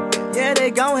 Yeah,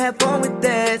 they gon' have fun with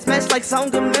that. Smash like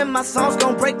Songam, and my song's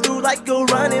gon' break through like a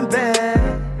running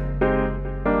back.